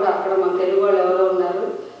వాళ్ళు కూడా అక్కడ మన తెలుగు వాళ్ళు ఎవరో ఉన్నారు,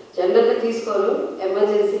 జనరల్గా తీసుకోరు,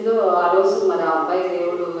 ఎమర్జెన్సీలో ఆ రోజు మరి ఆ అబ్బాయి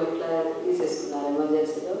దేవుడు ఎట్లా తీసేసుకున్నారు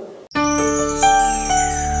ఎమర్జెన్సీలో.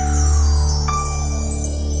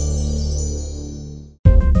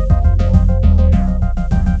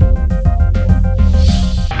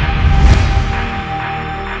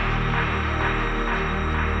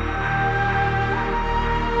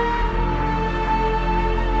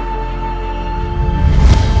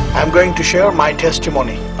 I'm going to share my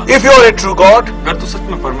testimony. If you are a true God, अगर तू सच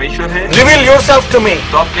में परमेश्वर है, reveal yourself to me.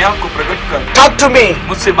 तो अपने आप को प्रकट कर, Talk to me.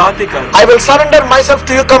 मुझसे बातें कर. I will surrender myself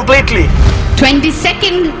to you completely.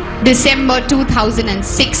 22nd December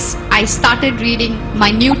 2006, I started reading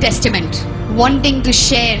my New Testament, wanting to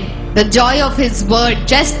share the joy of His word,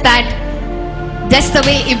 just the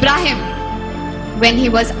way Abraham, when he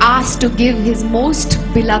was asked to give his most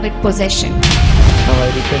beloved possession. Now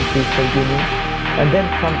I repent, please forgive me. And then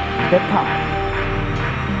from that time,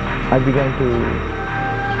 I began to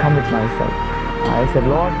commit myself. I said,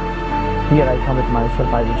 Lord, here I commit myself,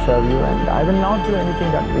 I will serve you and I will not do anything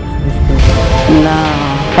that which displeases you. నా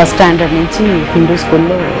first standard నుంచి హిందూ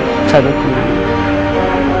స్కూల్లో చదువుకున్నాను.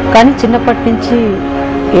 కానీ చిన్నప్పటి నుంచి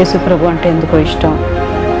యేసు ప్రభు అంటే ఎందుకో ఇష్టం.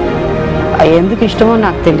 ఎందుకు ఇష్టమో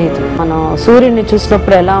నాకు తెలియదు. మనం సూర్యుడిని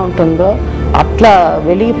చూసినప్పుడు ఎలా ఉంటుందో అట్లా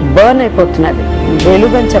వెలిగి బర్న్ అయిపోతున్నది.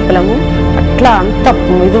 వెలుగు అని చెప్పలేము, అట్లా అంత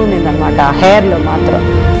ఇది ఉండింది అనమాట ఆ హెయిర్లో మాత్రం.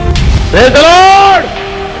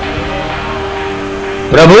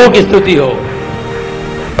 प्रभु की स्तुति हो,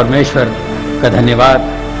 परमेश्वर का धन्यवाद,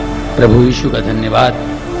 प्रभु यीशु का धन्यवाद.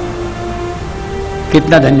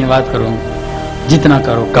 कितना धन्यवाद करूं, जितना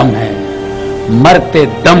करो कम है. मरते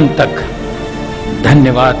दम तक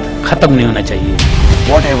धन्यवाद खत्म नहीं होना चाहिए.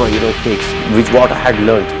 Whatever it takes, what I had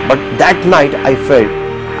learned, but that night I felt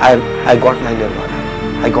I got my nirvana,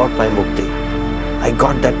 I got my mukti, I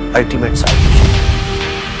got that ultimate salvation.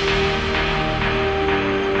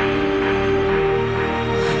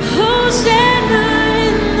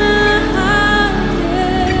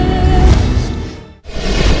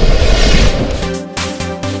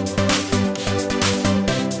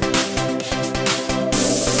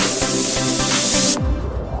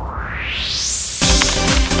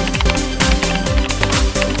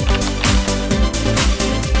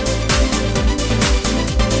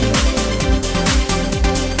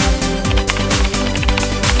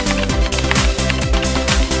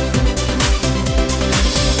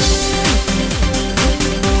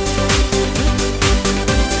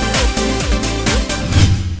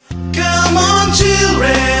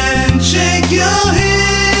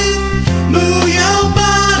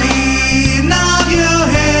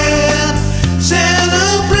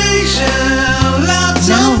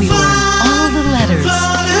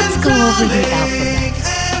 over the alphabet.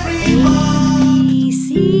 A, B, C,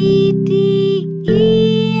 D, E,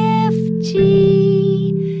 F, G,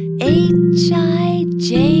 H, I, J.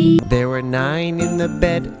 There were 9 in the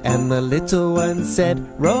bed, and the little one said,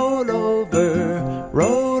 roll over,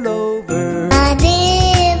 roll over.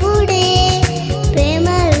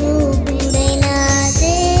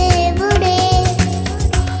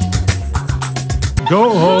 Go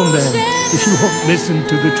home then, if you won't listen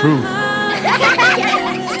to the truth.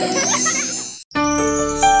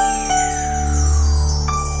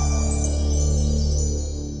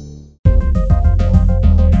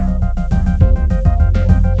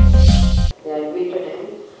 They admitted him,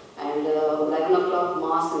 and 11 o'clock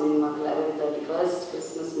mass in మాకు 11:31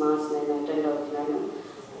 Christmas mass నేను attend అవుతున్నాను.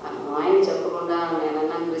 ఆయన చెప్పకుండా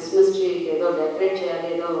నేనన్నా Christmas ట్రీకి ఏదో decorate చేయాలి,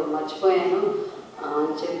 ఏదో మర్చిపోయాను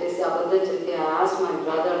అని చెప్పేసి అబద్ధం చెప్పి ఆస్ట్ మై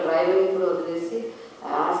బ్రదర్ డ్రైవింగ్ కూడా వదిలేసి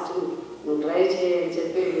ఆస్ట్ నువ్వు డ్రైవ్ చేయని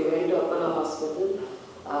చెప్పి వెంట అపోలో హాస్పిటల్.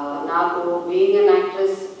 నాకు బీయింగ్ అన్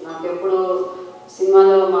యాక్ట్రెస్ నాకు ఎప్పుడు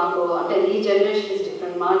సినిమాలో మాకు అంటే ఈ జనరేషన్ ఇస్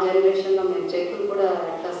డిఫరెంట్. మా జనరేషన్లో మేము చెక్కులు కూడా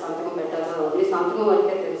ఎట్లా సంతకం పెట్టాలో ఓన్లీ సంతకం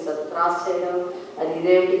వరకే తెలుసు, అది క్రాస్ చేయడం అది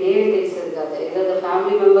ఇదేమిటి ఏమి తెలిసేది కాదు. ఏదో the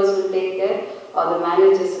family members will take care are the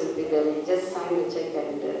managers will be there, just sign the check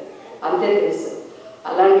and అంతే తెలుసు.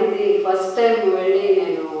 అలాంటిది ఫస్ట్ టైం వెళ్ళి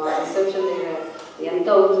నేను ఆ రిసెప్షన్ దగ్గర ఎంత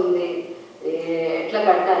అవుతుంది, ఎట్లా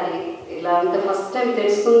కట్టాలి, ఇలా అంతా ఫస్ట్ టైం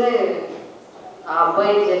తెలుసుకుందే ఆ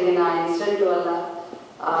అబ్బాయికి జరిగిన ఆ ఇన్సిడెంట్ వల్ల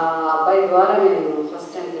ఆ అబ్బాయి ద్వారా నేను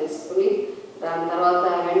ఫస్ట్ టైం తెలుసుకుని దాని తర్వాత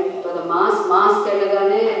మాస్కి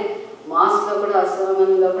వెళ్ళగానే మాస్లో కూడా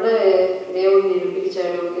అసమంలో కూడా దేవుడు నేను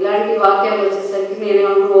పిలిచాడు. ఇలాంటి వాక్యాలు వచ్చేసరికి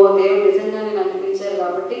నేనేమన్నా ఓ దేవుడు నిజంగానే నన్ను పిలిచారు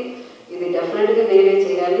కాబట్టి ఇది డెఫినెట్గా నేనే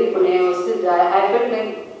చేయాలి. ఇప్పుడు నేను వస్తే ఐ ఫెల్ట్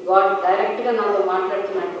లైక్ గాడ్ డైరెక్ట్గా నాతో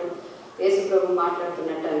మాట్లాడుతున్నట్టు, యేసు ప్రభు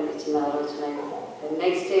మాట్లాడుతున్నట్టు అనిపించింది ఆ రోజు నాకు.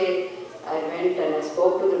 Next day I went and I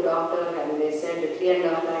spoke to the doctor and they said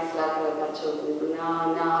 3.5 lakhs లాగా ఖర్చు అవుతుంది.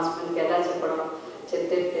 నా హస్బెండ్కి ఎలా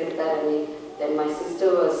చెప్తే తిడతారని. Then my sister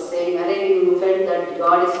was saying, అరే you felt that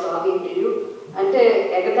God is talking to you అంటే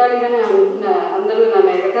ఎగతాళిగానే అనుకున్నా. అందరూ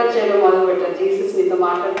నన్ను ఎగతాళి చేయడం మొదలుపెట్టారు. జీసస్ నీతో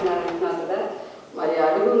మాట్లాడుతున్నారు అంటున్నారు కదా, మరి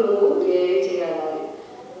అడుగు నువ్వు ఏం చేయాలని.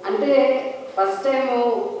 అంటే ఫస్ట్ టైము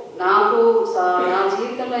నాకు నా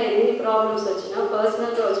జీవితంలో ఎన్ని ప్రాబ్లమ్స్ వచ్చినా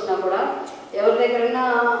పర్సనల్గా వచ్చినా కూడా ఎవరి దగ్గరైనా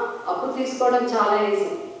అప్పు తీసుకోవడం చాలా ఈజీ.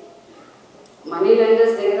 మనీ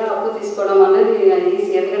లెండర్స్ దగ్గర అప్పు తీసుకోవడం అనేది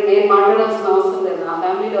ఈజీ, ఎందుకంటే నేను మాట్లాడాల్సిన అవసరం లేదు, నా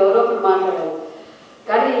ఫ్యామిలీలో ఎవరో ఒకరు మాట్లాడాలి.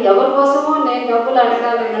 కానీ ఎవరి కోసమో నేను డబ్బులు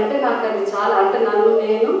అడగాలి అంటే నాకు అది చాలా అంటే నన్ను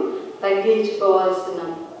నేను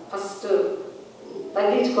ఫస్ట్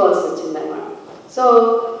తగ్గించుకోవాల్సి వచ్చిందన్నమాట. సో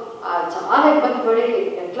చాలా ఇబ్బంది పడి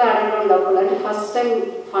ఎట్లా అడగడం డబ్బులు అంటే ఫస్ట్ టైం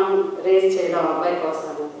ఫండ్ రేజ్ చేయడం అబ్బాయి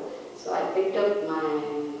కోసం. So I picked up my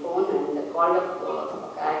phone and called up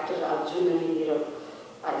actor Arjun and hero.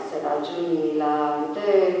 I said, Arjun ఇలా అంటే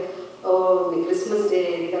ఓ మీ క్రిస్మస్ డే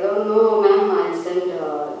కదా. నో మ్యామ్ ఐ సెండ్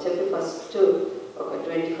చెప్పి ఫస్ట్ ఒక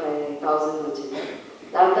 25,000 వచ్చింది.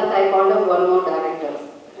 దాని తర్వాత I called up one more director.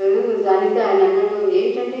 దానికి ఆయన అన్నాడు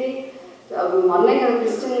ఏంటంటే మొన్నే కదా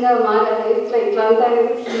క్రిస్టియన్గా ఇట్లా అంతా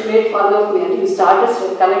హీ మేడ్ ఫన్ ఆఫ్ మీ అంటే యూ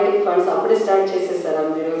స్టార్టెడ్ కలెక్టింగ్ ఫండ్స్ అప్పుడే స్టార్ట్ చేసేసారా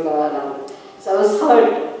మీరు అలా. So I was hurt.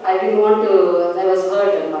 I was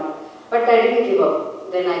hurt అనమాట. But I didn't give up.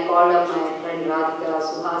 Then I called up my friend Radhika,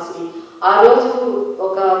 Suhasini. ఆ రోజు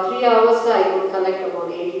ఒక 3 hours I could collect about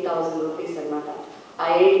 80,000 rupees అనమాట. ఆ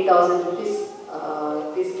 80,000 rupees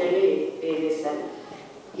తీసుకెళ్ళి పే చేశాను.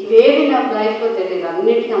 ఇవేవి నాకు లైఫ్లో తెలియదు.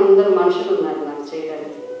 అన్నిటికీ అందరూ మనుషులు ఉన్నారు నాకు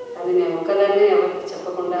చేయడానికి. అది నేను ఒకదాన్నే ఎవరికి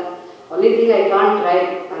చెప్పకుండా only thing I can't drive,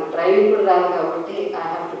 నాకు డ్రైవింగ్ కూడా రాదు కాబట్టి I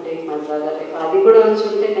have to take my brother. అది కూడా వచ్చి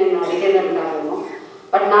ఉంటే నేను అడిగేదాన్ని కాదేమో.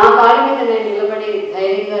 బట్ నా కాళ్ళ మీద నేను నిలబడి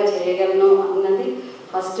ధైర్యంగా చేయగలను అన్నది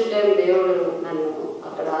ఫస్ట్ టైం దేవుడు నన్ను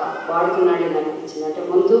అక్కడ వాడుతున్నాడని అనిపించింది. అంటే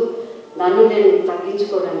ముందు నన్ను నేను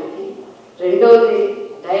తగ్గించుకోవడానికి, రెండవది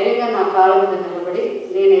ధైర్యంగా నా కాళ్ళ మీద నిలబడి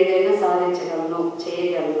నేను ఏదైనా సాధించగలను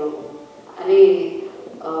చేయగలను అని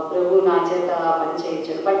ప్రభు నా చేత పని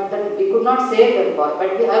చేయించాడు. But we could not save that boy,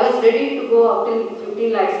 but I was ready to go up till 15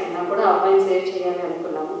 lakhs అయినా కూడా అబ్బాయిని సేవ్ చేయాలి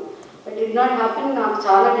అనుకున్నాము. But it not happen. నాకు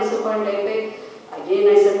చాలా డిసప్పాయింట్ అయిపోయి again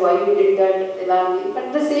I said why you did that ఇలా. But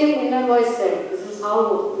the same inner voice said this is how,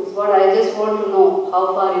 this what I just want to know how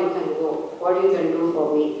far you can go, what you can do for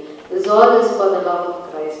me, this all is for the love of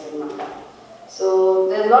Christ అన్నమాట. So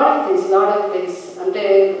there lot of things అంటే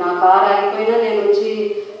నా car ఆగిపోయినా నేను వచ్చి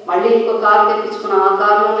మళ్ళీ ఇంకో car తెప్పించుకుని ఆ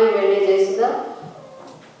కార్లోనే వెళ్ళే చేసిందా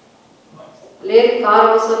లేదు, కార్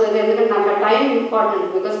అవసరం లేదు. ఎందుకంటే నాకు ఆ time important.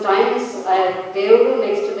 Because time is దేవుడు,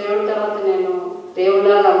 నెక్స్ట్ దేవుడి తర్వాత నేను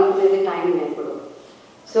దేవుడిలాగా అనుకునేది టైం ఎప్పుడు.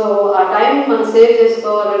 సో ఆ టైం మనం సేవ్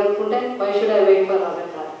చేసుకోవాలనుకుంటే why should I wait for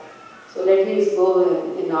other car. So let me go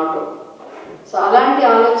in auto. So అలాంటి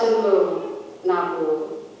ఆలోచనలు నాకు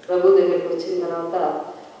ప్రభు దగ్గరికి వచ్చిన తర్వాత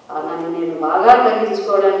నన్ను నేను బాగా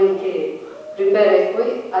తగ్గించుకోవడానికి ప్రిపేర్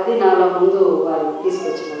అయిపోయి అది నాలో ముందు వాళ్ళు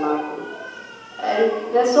తీసుకొచ్చిన మార్పు. And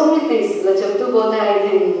there so many things ఇలా చెప్తూ పోతే I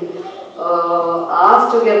can ask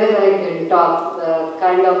together I can talk the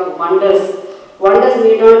kind of wonders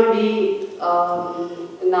need not be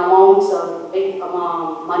in amounts of big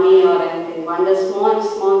money or anything. Wonders,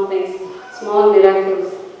 small things, small miracles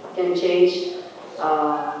can change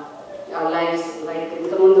our lives. Like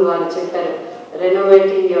intamundu varu chepparu,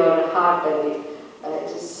 renovating your heart ani, it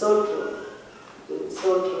is so true. It's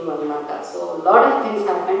so true annamata. So lot of things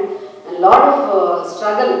happened and lot of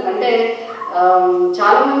struggle. Ante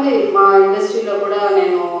చాలా మంది మా ఇండస్ట్రీలో కూడా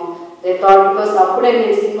నేను they thought because అప్పుడే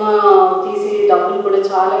నేను cinema తీసి డబ్బులు కూడా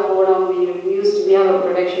చాలా పోవడం. We have a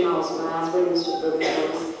production house, my husband use to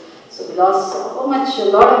produce, so we loss so much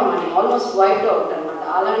lot of money, almost wiped out అనమాట.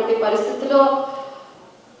 అలాంటి పరిస్థితిలో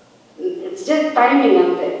ఇట్స్ జస్ట్ టైమింగ్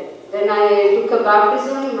అంతే. Then I took a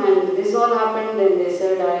baptism and this all happened. Then they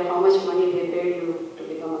said how much money they paid you to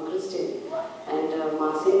become a Christian. And మా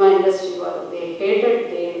cinema industry వాళ్ళు they hated,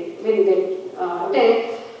 they అంటే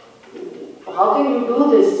how can you do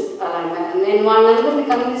this అలా. నేను వాళ్ళందరినీ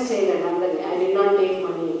convince చేయలేను, అందరినీ. I did not take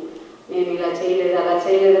money, నేను ఇలా చేయలేదు అలా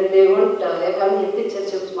చేయలేదు. దే వోంట్ ఎవరిని ఎత్తిచ్చారు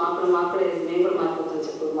చెప్పు, మాకు నేను కూడా మాట్లాడుతాను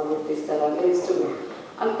చెప్పు, మాకు ఎత్తిస్తారు అందరూ ఇష్టం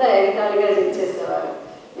అంతా ఎగతాళిగా ఇచ్చేసేవారు.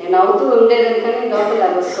 నేను అవుతూ ఉండేదని కానీ లోపల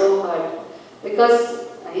I was so heart because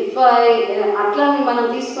if అట్లా మనం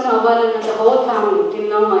తీసుకుని అవ్వాలన్నంత whole family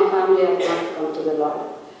till now my family or not come to the lord.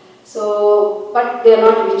 So, but they are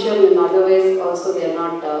not ritual in other ways also. They are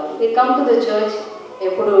not, they come to the church.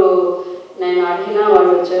 ఎప్పుడు నేను అడిగినా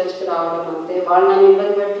వాళ్ళు చర్చ్కి రావడం అంతే. వాళ్ళు నన్ను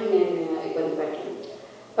ఇబ్బంది పెట్టు, నేను ఇబ్బంది పెట్టను.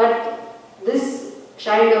 But this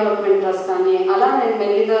child development trust కానీ అలా నేను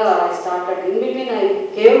మెల్లిగా I started. In between I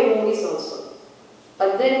gave movies also.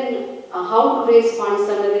 But then how to raise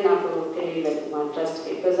funds అన్నది నాకు తెలియలేదు మా ట్రస్ట్కి.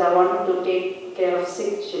 Because I wanted to take care of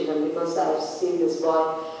sick children because I have seen this boy,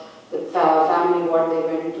 the family, what they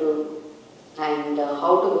went through, and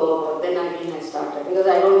how to go about. Then again I started because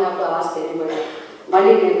I don't have to ask anybody.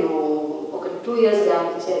 Mali nenu oka 2 years gap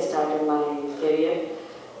ichi I started my career.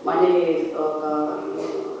 Mali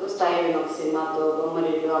style of cinema to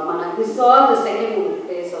Gomarillu Amma. This is all the second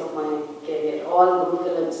phase of my career. All good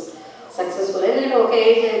films successful. And then okay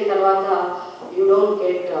age and tarvata you don't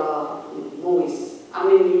get movies. I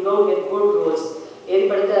mean you don't get good roles. ఏది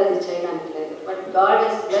పడితే అది చేయడానికి లేదు. But God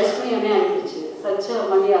Hess blessed మీ అనే అనిపించింది. Such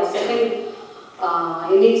మళ్ళీ ఆ second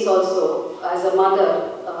innings also as a mother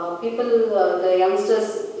people the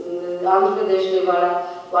youngsters ఆంధ్రప్రదేశ్లో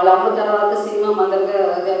వాళ్ళ అమ్మ తర్వాత cinema మదర్గా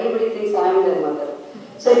everybody thinks I'm there mother.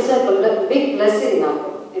 So it's a big blessing నాకు.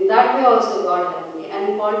 In that way also God help me.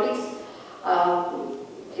 And politics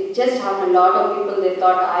it just happened. Lot of people they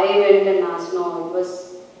thought I went and asked. No, it was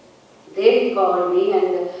they called me.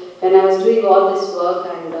 And when I was doing all this work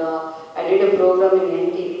and I did a program in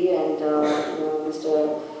NTV and Mr.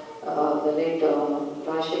 The late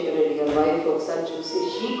Rashekar Reddy, her wife, ఒకసారి చూసి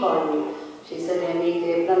she called me. She said, మీకు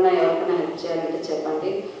ఎప్పుడన్నా ఎవరికైనా help చేయాలంటే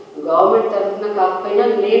చెప్పండి, government తరఫున కాకపోయినా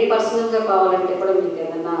నేను పర్సనల్గా కావాలంటే కూడా మీకు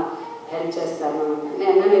ఏదన్నా హెల్ప్ చేస్తాను.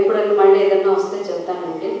 నేను ఎప్పుడైనా మళ్ళీ ఏదన్నా వస్తే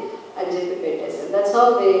చెప్తానండి అని చెప్పి పెట్టేశాను. That's how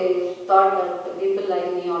they thought that people like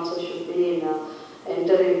me also should be in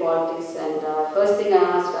enter in politics. And first thing I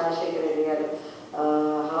asked Rashekar Reddy garu,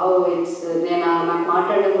 how it's నాకు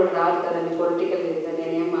మాట్లాడడం కూడా రాదు కదండి పొలిటికల్ గా,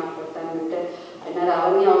 నేనేం మాట్లాడతాను అంటే అన్నారు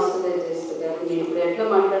అవన్నీ అవసరం లేదు చేస్తూ గారు, నేను ఇప్పుడు ఎట్లా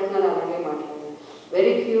మాట్లాడుతున్నాను అలాగే మాట్లాడాను.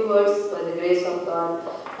 Very few words for the grace of God.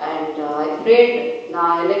 And I prayed. నా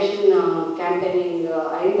ఎలక్షన్ క్యాంపెయినింగ్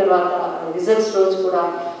అయిన తర్వాత రిజల్ట్స్ రోజు కూడా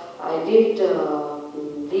I didn't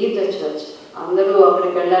leave the church. అందరూ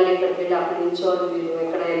అక్కడికి వెళ్ళాలి, ఇక్కడికి వెళ్ళి అక్కడ నిల్చోవాలి, వీళ్ళు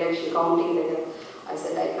ఎక్కడ ఎలక్షన్ కౌంటింగ్ దగ్గర. I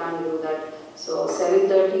said I can't do that. So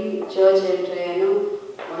 7:30 church entry and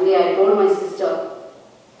only I told my sister,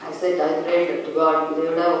 I said I prayed to God,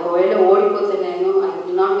 Devada okavela odipothe nenu I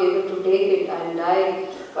will not be able to take it, I will die,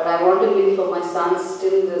 but I want to live for my sons.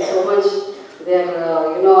 Still there's so much there,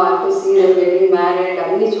 I have to see them getting married,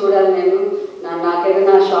 anni chudali nenu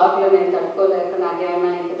nakedana shock lo nenu tattukoleka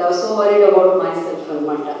nakemana I was so worried about myself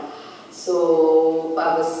anamata. So I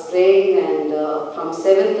was praying and from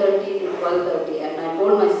 7:30 to 12:30 and I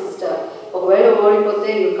told my sister, ఒకవేళ ఓడిపోతే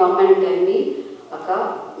you come and tell me, అక్క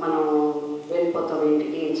మనం వెళ్ళిపోతాం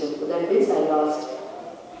ఇంటికి అని చెప్పు. That means I last.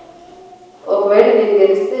 ఒకవేళ నేను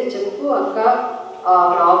గెలిస్తే చెప్పు అక్క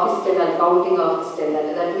ఆఫీస్కి వెళ్ళాలి, కౌంటింగ్ ఆఫీస్కి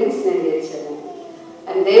వెళ్ళాలి. దట్ మీన్స్ నేను గెలిచాను.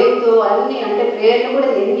 అండ్ దేవుడితో అన్ని అంటే ప్రేయర్లు కూడా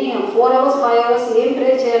ఎన్ని 4 hours 5 hours ఏం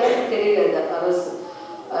ప్రేయర్ చేయాలని తెలియలేదు. I was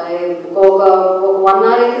ఒక 1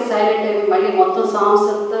 hour అయితే సైలెంట్ అయిపోయి మళ్ళీ మొత్తం సాంగ్స్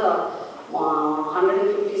అంతా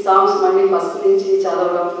 150 సాంగ్స్ మళ్ళీ ఫస్ట్ నుంచి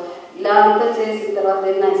చదవడం ఇలా అంతా చేసిన తర్వాత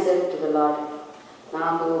then I said to the lord,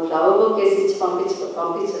 నాకు ఫ్లవర్ బొకేస్ ఇచ్చి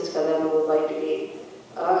పంపించవచ్చు కదా నువ్వు బయటికి,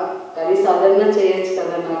 కనీసం అదన్నా చేయొచ్చు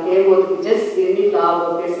కదా, నాకేం వద్దు, just give me flower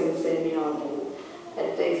bouquets and send me on time.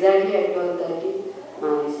 At exactly at 12:30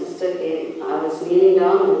 my sister came. I was kneeling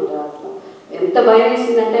down and ఎంత భయం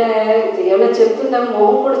వేసిందంటే ఏమైనా చెప్తుందా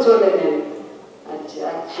మొహం కూడా చూడలేదు నేను.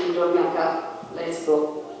 She told me, Akka, let's go,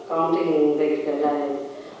 counting దగ్గరికి వెళ్ళాలి.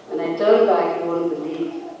 When I turned back, you won't believe.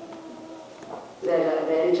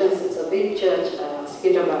 The entrance, it's a big church,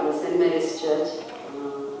 Skidabad, St. Mary's Church.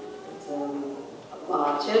 It's a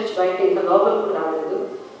church బయట ఇంకా లోపల కూడా రాలేదు.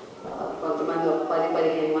 కొంతమంది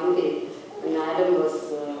 10-15 మంది. When Adam was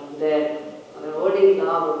there, holding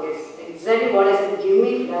flower bouquets. Exactly what I said, give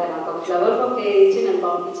me a flower bouquet ఇచ్చి నన్ను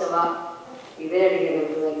పంపించవా, ఇదే అడిగాను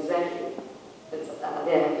ఎగ్జాక్ట్లీ.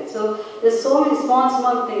 అదే happy. So there's so many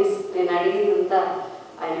small things. నేను అడిగినంత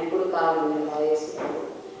ఆయన ఎప్పుడు కాదు నేను వేసుకున్నాను.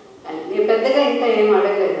 అండ్ నేను పెద్దగా ఇంకా ఏం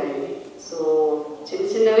అడగలేదండి. సో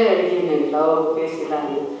చిన్నవే అడిగాను నేను ఫ్లవర్ బొకేస్ ఇలా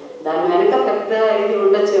అని. దాని వెనక పెద్ద ఇది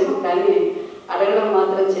ఉండొచ్చేమో కానీ అడగడం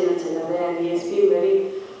మాత్రం చిన్నవే. And he's been very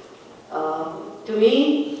to me,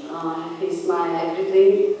 he's my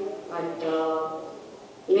everything. But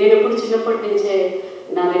నేను ఎప్పుడు చిన్నప్పటి నుంచే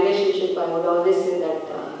నా relationship I would always say that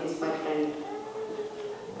he's my friend.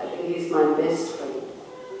 I think he's my best friend.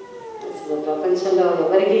 అసలు ప్రపంచంలో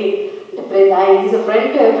ఎవరికి అంటే is a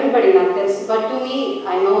friend to everybody నాకు తెలుసు. But to me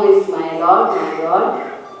I know is my God,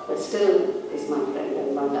 but still is my friend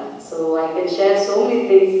అనమాట. So I can share so many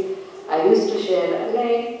things I use to share. అంటే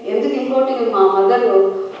ఎందుకు ఇంకోటి మా మదర్,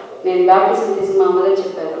 నేను బ్యాప్టిజం తీసి మా మదర్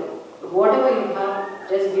చెప్పారు, what ever you have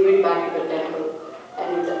just give it back to the temple.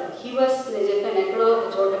 And he was, నేను చెప్పాను ఎక్కడో ఒక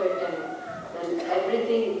చోట పెట్టాను, దెన్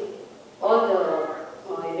ఎవ్రీథింగ్ ఆల్ ద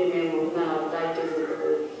ఇది మేము ఉన్న ప్రాక్టీస్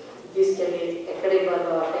తీసుకెళ్ళి ఎక్కడ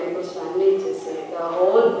ఇవ్వాలో ఆ టెంపుల్స్ అన్నీ ఇచ్చేసి the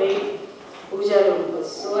whole wait Pooja room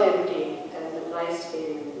was so empty and Christ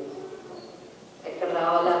came. ఎక్కడ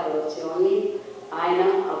రావాలా అక్కడ వచ్చి ఓన్లీ ఆయన,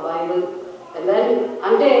 ఆ బైబుల్. And then,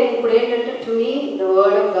 అంటే ఇప్పుడు ఏంటంటే to me the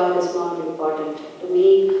word of God is not important. To me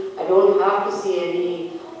I don't have to see any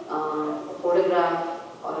photograph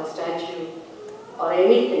or a statue or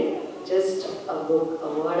anything. Just a book, a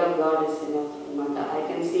word of God is enough. I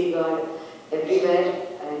can see God everywhere,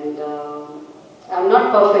 and I'm not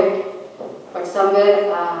perfect, but somewhere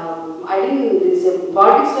I didn't. This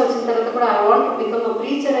politics వచ్చిన తర్వాత కూడా I want to become a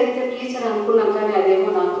preacher. అయితే teacher అనుకున్నాను కానీ అదేమో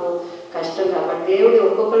నాకు కష్టం కాబట్టి దేవుడు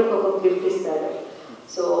ఒక్కొక్కరికి ఒక్కొక్క గిఫ్ట్ ఇస్తాడు.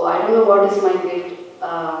 So I don't know what is my gift,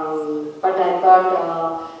 but I thought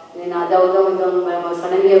నేను అది అవుదాం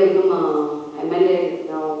suddenly become MLA,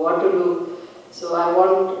 what to do. So I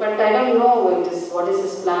want, but I don't know what is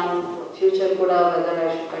his plan future కూడా, weather I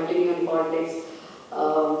should continue in politics.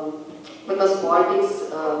 Because politics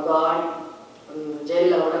God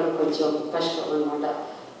జైల్లో అవ్వడం కొంచెం కష్టం అనమాట.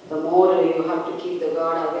 The more you have to keep the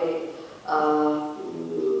God away.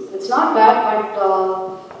 It's not bad, but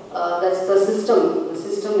that's the system. The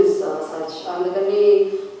system is such. Andukani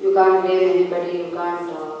you can't blame anybody. You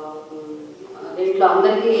can't. Dintlo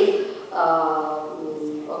andarki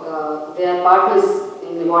oka they are partners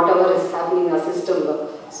in whatever is happening in the system.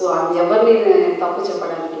 So evarni tappu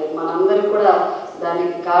cheppadaniki లేదు, మనందరం కూడా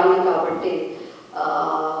దానికి కారణం కాబట్టి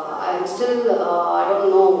I'm still I don't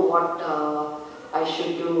know what I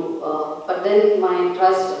should do, but then my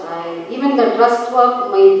trust, even the trust work,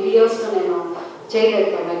 my 3 years నేను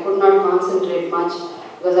చేయలేకపోయాను. I could not concentrate much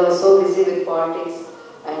because I was so busy with politics.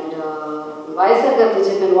 And YSR గారితో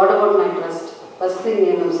చెప్పాను, what about my trust, first thing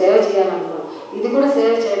నేను సేవ చేయాలనుకున్నాను. ఇది కూడా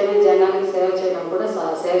సేవ చేయడమే, జనానికి సేవ చేయడం కూడా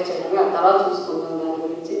సేవ చేయడమే, ఆ తర్వాత చూసుకుంటాం దాని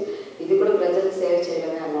గురించి. ఇది కూడా ప్రజలకు సేవ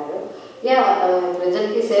చేయడమే అన్నారు.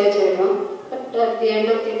 ప్రజలకి సేవ చేయడం, but at the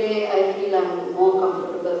end of the day I feel I'm more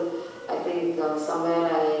comfortable. I think somewhere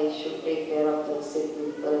I should take care of the sick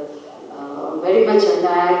people very much, and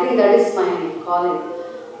I think that is my calling.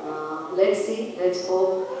 Let's see, let's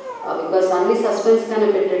hope, because only suspense can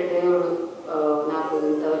పెట్టాడు దేవుడు నాకు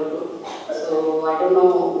ఇంతవరకు. So I don't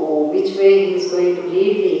know which way he is going to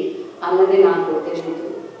lead me అన్నది నాకు తెలియదు.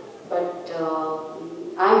 But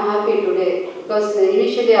I am happy today because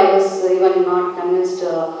initially I was even not convinced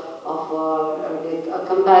of a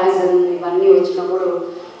comparison. ఇవన్నీ వచ్చినప్పుడు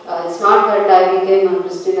it's not that I became a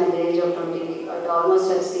Christian at the age of 20, but almost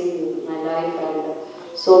I've seen my life and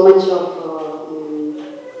so much of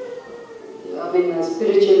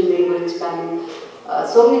spiritual things,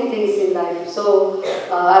 so many things in life. So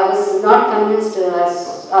I was not convinced.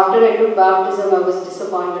 After I took baptism, I was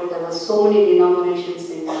disappointed. There were so many denominations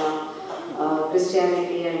in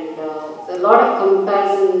Christianity and a lot of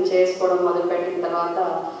comparison చేసుకోవడం మొదలుపెట్టిన తర్వాత,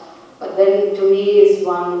 but then to me is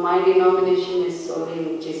one, my denomination is only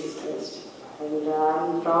Jesus Christ, and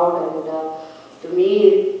I'm proud, and to me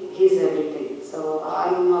he's everything. So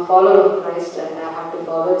I'm a follower of Christ and I have to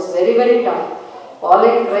follow. It's very, very tough.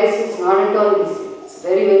 Following Christ is not at all easy. It's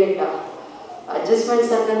very, very tough.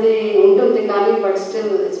 Adjustments అన్నది ఉంటుంది కానీ, but still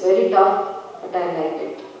it's very tough, but I like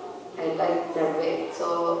it. I like that way. So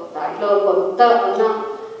దాంట్లో కొంత అన్న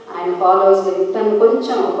ఆయన followers ఇంతను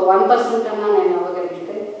కొంచెం ఒక 1% అన్నా నేను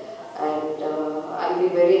అవ్వగలిగితే, and I'll be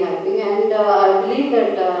very happy, and I believe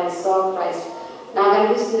that I saw Christ. నాకు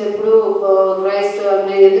అనిపిస్తుంది ఎప్పుడు క్రైస్ట్,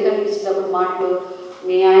 నేను ఎందుకు అనిపించినప్పుడు మాటలు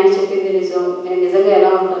మీ ఆయన చెప్పింది నిజం, నేను నిజంగా ఎలా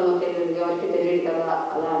ఉంటానో తెలియదు, ఎవరికి తెలియదు కదా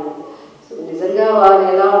అలా అని. సో నిజంగా వారు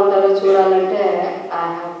ఎలా ఉంటారో చూడాలంటే I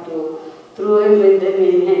have to through him with them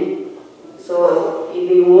in him. So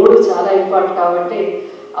ఇది 3 చాలా ఇంపార్టెంట్ కాబట్టి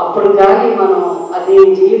అప్పుడు కానీ మనం అది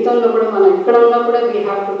జీవితంలో కూడా మనం ఇక్కడ ఉన్నప్పుడు we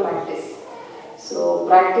have to practice. So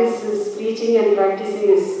practice is teaching and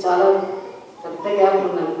practising is చాలా పెద్ద గ్యాప్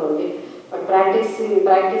ఉందనుకోండి. But practicing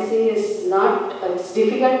is not, it's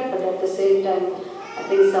difficult, but at the same time, I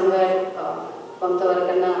think somewhere,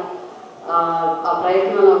 kontavarkana a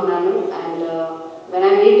prayatnalo unnanu, and when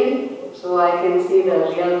I meet him, so I can see the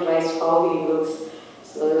real Christ, how he looks.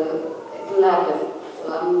 So it will happen. So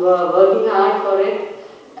I'm working hard for it,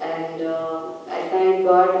 and I thank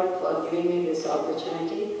God for giving me this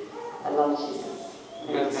opportunity. I love Jesus.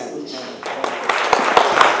 Thank you so much.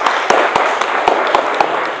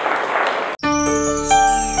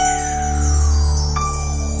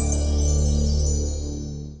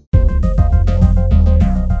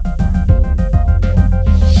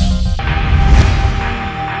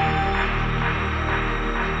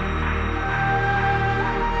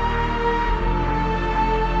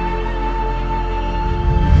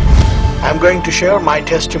 I'm going to share my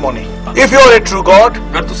testimony. If you are a true God,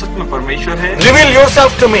 अगर तू सच में परमेश्वर है, reveal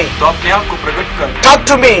yourself to me. तो अपने आप को प्रकट कर. Talk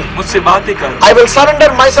to me. मुझसे बातें कर. I will surrender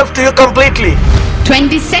myself to you completely.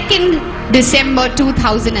 22nd December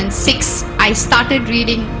 2006, I started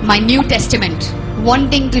reading my New Testament,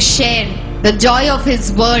 wanting to share the joy of his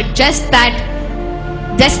word, just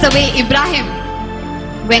the way Abraham,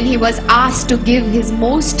 when he was asked to give his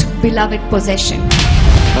most beloved possession.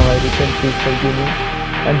 Now I repent, please forgive me.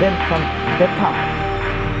 And then from that time,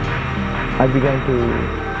 I began to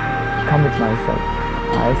commit myself.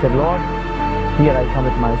 I said, Lord, here I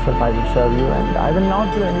commit myself, I will serve you, and I will not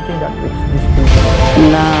do anything that which displeases you.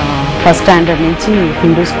 నా first standard నుంచి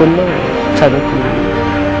హిందూ స్కూల్లో చదువుకున్నాను.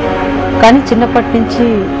 కానీ చిన్నప్పటి నుంచి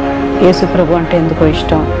యేసు ప్రభు అంటే ఎందుకో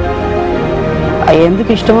ఇష్టం. ఎందుకు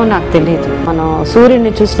ఇష్టమో నాకు తెలియదు. మనం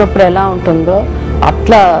సూర్యుడిని చూసినప్పుడు ఎలా ఉంటుందో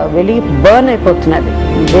అట్లా వెలిగి బర్న్ అయిపోతున్నది.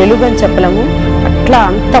 వెలుగు అని చెప్పలేము, అట్లా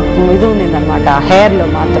అంత ఇది ఉండింది అనమాట ఆ హెయిర్లో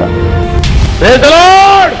మాత్రం.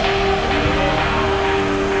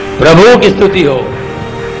 प्रभु की स्तुति हो,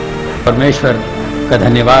 परमेश्वर का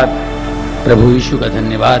धन्यवाद, प्रभु यीशु का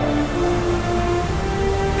धन्यवाद.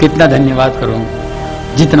 कितना धन्यवाद करूं,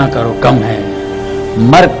 जितना करो कम है.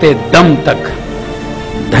 मरते दम तक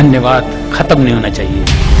धन्यवाद खत्म नहीं होना चाहिए.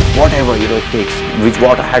 Whatever it takes, which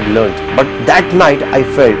what I had learned, but that night I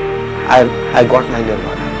felt I got my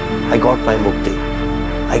nirvana, I got my mukti,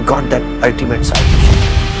 I got that ultimate salvation.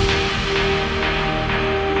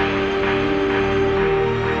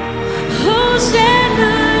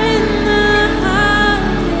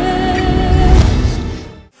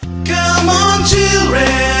 Come on,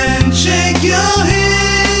 children, shake your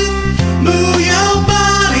head, move your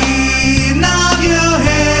body, nod your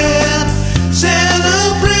head.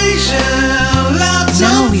 Celebration, lots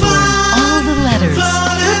Now of we fun. learn all the letters.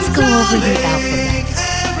 Let's go over the alphabet.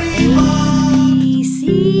 Everybody.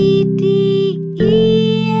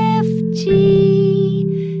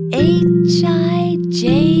 A-B-C-D-E-F-G-H-I-J.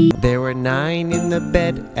 There were 9 in the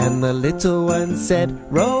bed, and the little one said,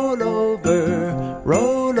 roll over,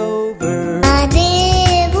 roll over.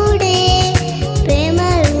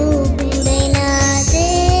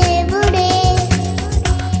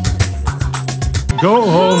 Go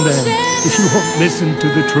home then, if you won't listen to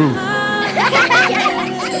the truth.